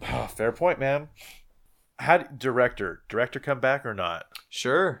saying. Fair point, man. Director come back or not?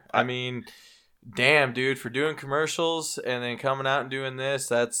 Sure. I mean, damn, dude, for doing commercials and then coming out and doing this,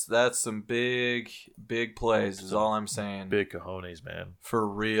 that's some big plays is all I'm saying. Big cojones, man. For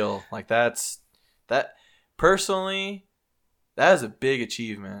real. Like, that personally, that is a big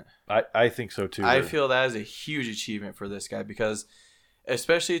achievement. I think so too. I feel that is a huge achievement for this guy because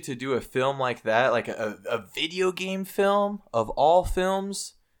especially to do a film like that, like a video game film of all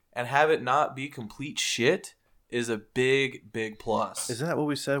films, and have it not be complete shit is a big plus. Isn't that what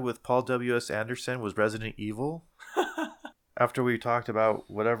we said with Paul W.S. Anderson was Resident Evil? After we talked about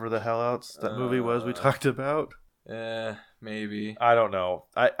whatever the hell else that movie was we talked about? Maybe. I don't know.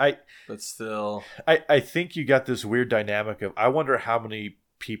 But still. I think you got this weird dynamic of, I wonder how many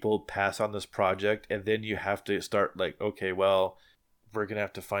people pass on this project, and then you have to start like, okay, well, we're going to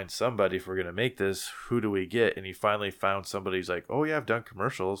have to find somebody if we're going to make this. Who do we get? And he finally found somebody who's like, oh yeah, I've done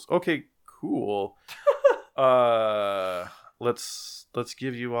commercials. Okay, cool. Let's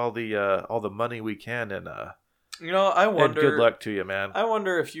give you all the money we can, and I wonder. And good luck to you, man. I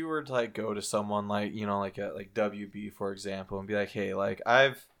wonder if you were to like go to someone like like WB for example, and be like, hey, like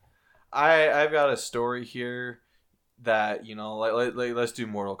I've got a story here that like let's do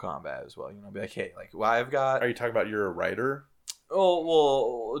Mortal Kombat as well. Be like, hey, like I've got. Are you talking about you're a writer?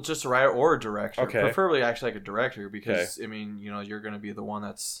 Oh well, just a writer or a director. Okay. Preferably actually like a director because I mean you're going to be the one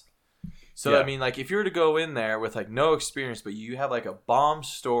that's. So I mean, like if you were to go in there with like no experience, but you have like a bomb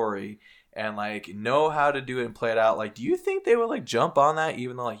story and like know how to do it and play it out, like do you think they would like jump on that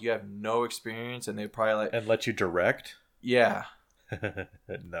even though like you have no experience and they probably like and let you direct? Yeah.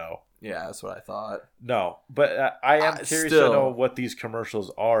 No. Yeah, that's what I thought. No, but I am curious to know what these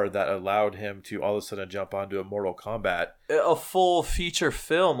commercials are that allowed him to all of a sudden jump onto a Mortal Kombat. A full feature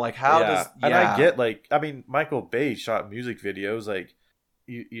film, like how does? Yeah. And I get like, I mean, Michael Bay shot music videos, like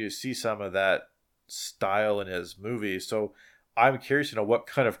you see some of that style in his movies. So I'm curious to know what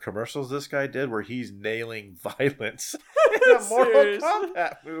kind of commercials this guy did where he's nailing violence in a Mortal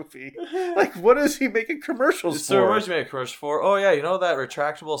Kombat movie. Like, what is he making commercials for? So what did you make a commercial for? Oh, yeah, that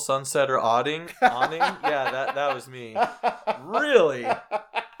retractable sunsetter awning? Yeah, that was me. Really?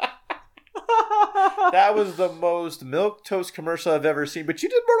 That was the most milquetoast commercial I've ever seen, but you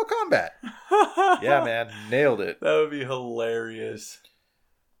did Mortal Kombat. Yeah, man, nailed it. That would be hilarious.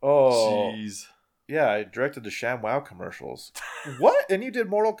 Oh, jeez. Yeah, I directed the ShamWow commercials. What? And you did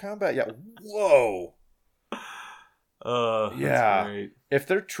Mortal Kombat? Yeah. Whoa. Yeah. That's great. If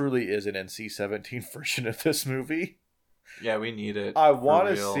there truly is an NC-17 version of this movie, yeah, we need it. I want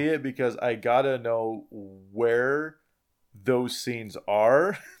to see it because I gotta know where those scenes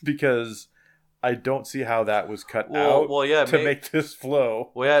are because I don't see how that was cut out to make this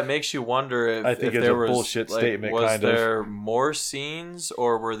flow. Well, yeah, it makes you wonder if I think if it's there a bullshit statement. Was there more scenes,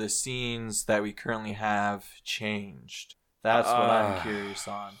 or were the scenes that we currently have changed? That's what I'm curious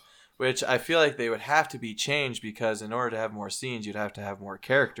on. Which I feel like they would have to be changed because in order to have more scenes, you'd have to have more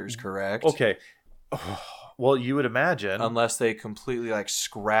characters, correct? Okay. Well, you would imagine. Unless they completely like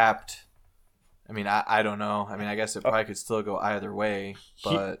scrapped. I mean, I don't know. I mean, I guess it probably could still go either way,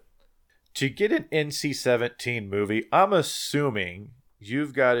 but. To get an NC-17 movie, I'm assuming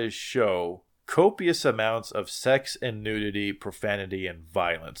you've got to show copious amounts of sex and nudity, profanity, and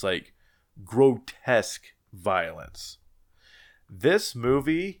violence. Like, grotesque violence. This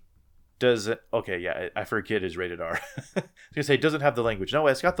movie doesn't. Okay, yeah, I forget it's rated R. I was gonna say it doesn't have the language. No,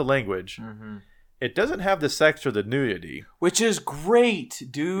 it's got the language. Mm-hmm. It doesn't have the sex or the nudity. Which is great,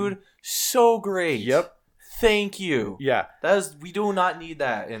 dude. So great. Yep. Thank you. Yeah. We do not need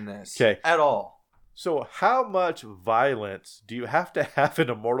that in this. Okay. At all. So how much violence do you have to have in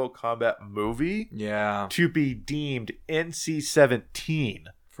a Mortal Kombat movie Yeah. to be deemed NC-17?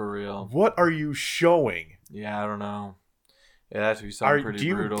 For real. What are you showing? Yeah, I don't know. It has to be something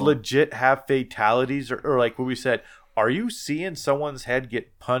pretty brutal. Do you legit have fatalities or like what we said? Are you seeing someone's head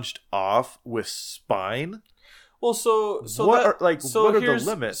get punched off with spine? Well, so what that, are so what are here's,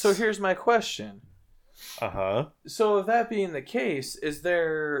 the limits? So here's my question. So if that being the case, is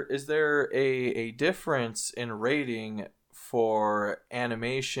there a difference in rating for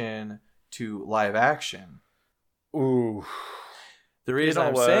animation to live action? Ooh. The reason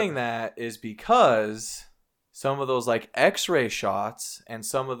I'm saying that is because some of those like X-ray shots and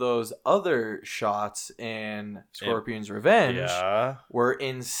some of those other shots in Scorpion's Revenge were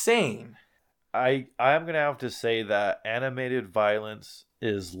insane. I am going to have to say that animated violence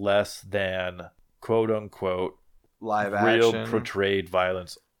is less than quote unquote live real action portrayed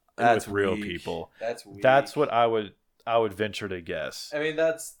violence That's with real weak. people. That's weak. That's what I would venture to guess. I mean,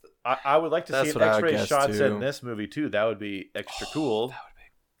 I would like to see That's what I would X-ray guess, shots too. in this movie too. That would be extra cool. That would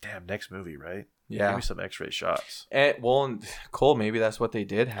be. Damn, next movie, right? Yeah. Give me some X-ray shots. And, Cole, maybe that's what they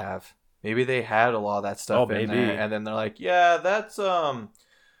did have. Maybe they had a lot of that stuff in maybe. there, and then they're like, yeah, that's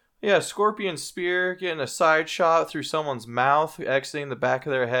Scorpion Spear getting a side shot through someone's mouth, exiting the back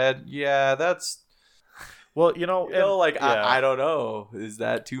of their head. Yeah, that's. Well, I don't know. Is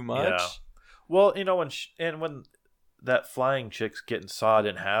that too much? Yeah. Well, when that flying chick's getting sawed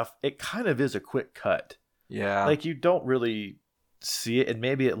in half, it kind of is a quick cut. Yeah. Like you don't really see it, and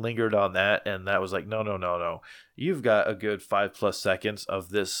maybe it lingered on that, and that was like, no. You've got a good 5+ seconds of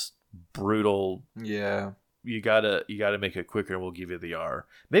this brutal. Yeah. You gotta make it quicker, and we'll give you the R.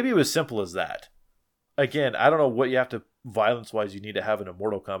 Maybe it was simple as that. Again, I don't know what you have to violence-wise you need to have in a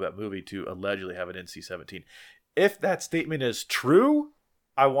Mortal Kombat movie to allegedly have an NC-17. If that statement is true,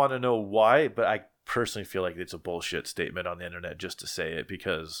 I want to know why, but I personally feel like it's a bullshit statement on the internet just to say it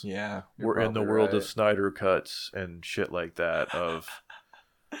because we're in the world of Snyder cuts and shit like that of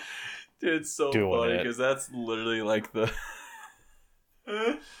Dude, it's so funny because that's literally like the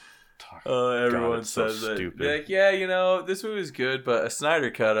everyone says so that. stupid. Be like, yeah, this movie is good, but a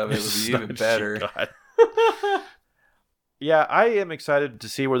Snyder cut of it would be even better. Yeah, I am excited to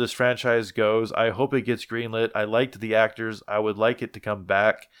see where this franchise goes. I hope it gets greenlit. I liked the actors. I would like it to come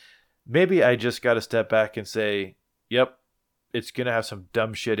back. Maybe I just got to step back and say, yep, it's going to have some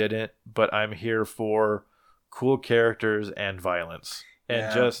dumb shit in it, but I'm here for cool characters and violence.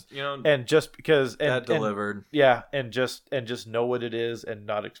 And just because that delivered. And just know what it is and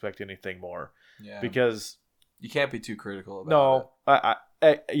not expect anything more. Yeah. Because you can't be too critical about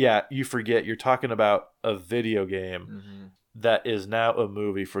it. You forget you're talking about a video game that is now a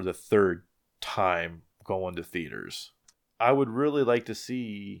movie for the third time going to theaters. I would really like to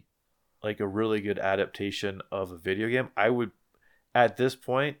see like a really good adaptation of a video game. At this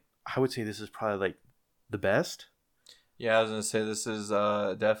point, I would say this is probably like the best. Yeah, I was going to say this is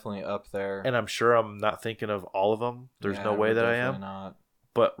definitely up there. And I'm sure I'm not thinking of all of them. There's no way that I am. Not.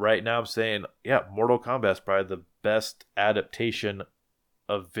 But right now I'm saying, Mortal Kombat is probably the best adaptation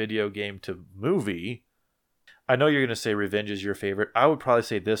of video game to movie. I know you're going to say Revenge is your favorite. I would probably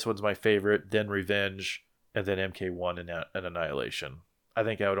say this one's my favorite, then Revenge, and then MK1 and Annihilation. I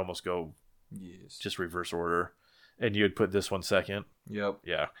think I would almost go just reverse order. And you would put this one second. Yep.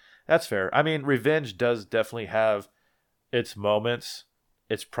 Yeah, that's fair. I mean, Revenge does definitely have its moments.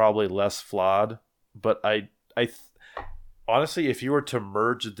 It's probably less flawed. But honestly, if you were to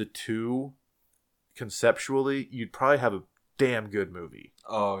merge the two conceptually, you'd probably have a damn good movie.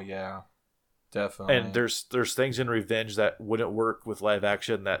 Oh, yeah. Definitely. And there's things in Revenge that wouldn't work with live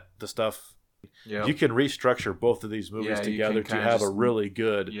action, that the stuff... Yep. You can restructure both of these movies together to have a really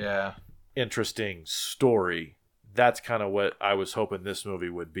good, interesting story. That's kind of what I was hoping this movie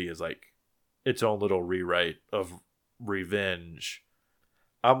would be, is like its own little rewrite of Revenge.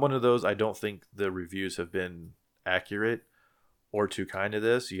 I'm one of those, I don't think the reviews have been accurate or too kind to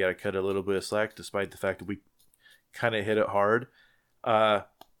this. You got to cut a little bit of slack, despite the fact that we kind of hit it hard. I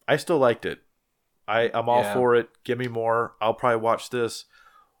still liked it. I'm all for it. Give me more. I'll probably watch this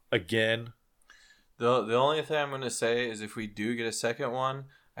again. The only thing I'm going to say is if we do get a second one,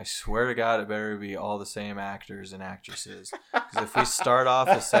 I swear to God, it better be all the same actors and actresses. Because if we start off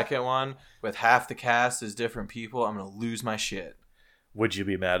the second one with half the cast as different people, I'm going to lose my shit. Would you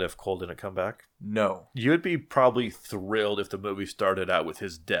be mad if Cole didn't come back? No. You would be probably thrilled if the movie started out with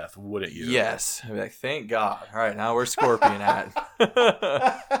his death, wouldn't you? Yes. I'd be like, thank God. All right, now where's Scorpion at?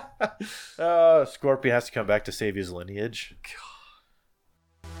 Scorpion has to come back to save his lineage. God.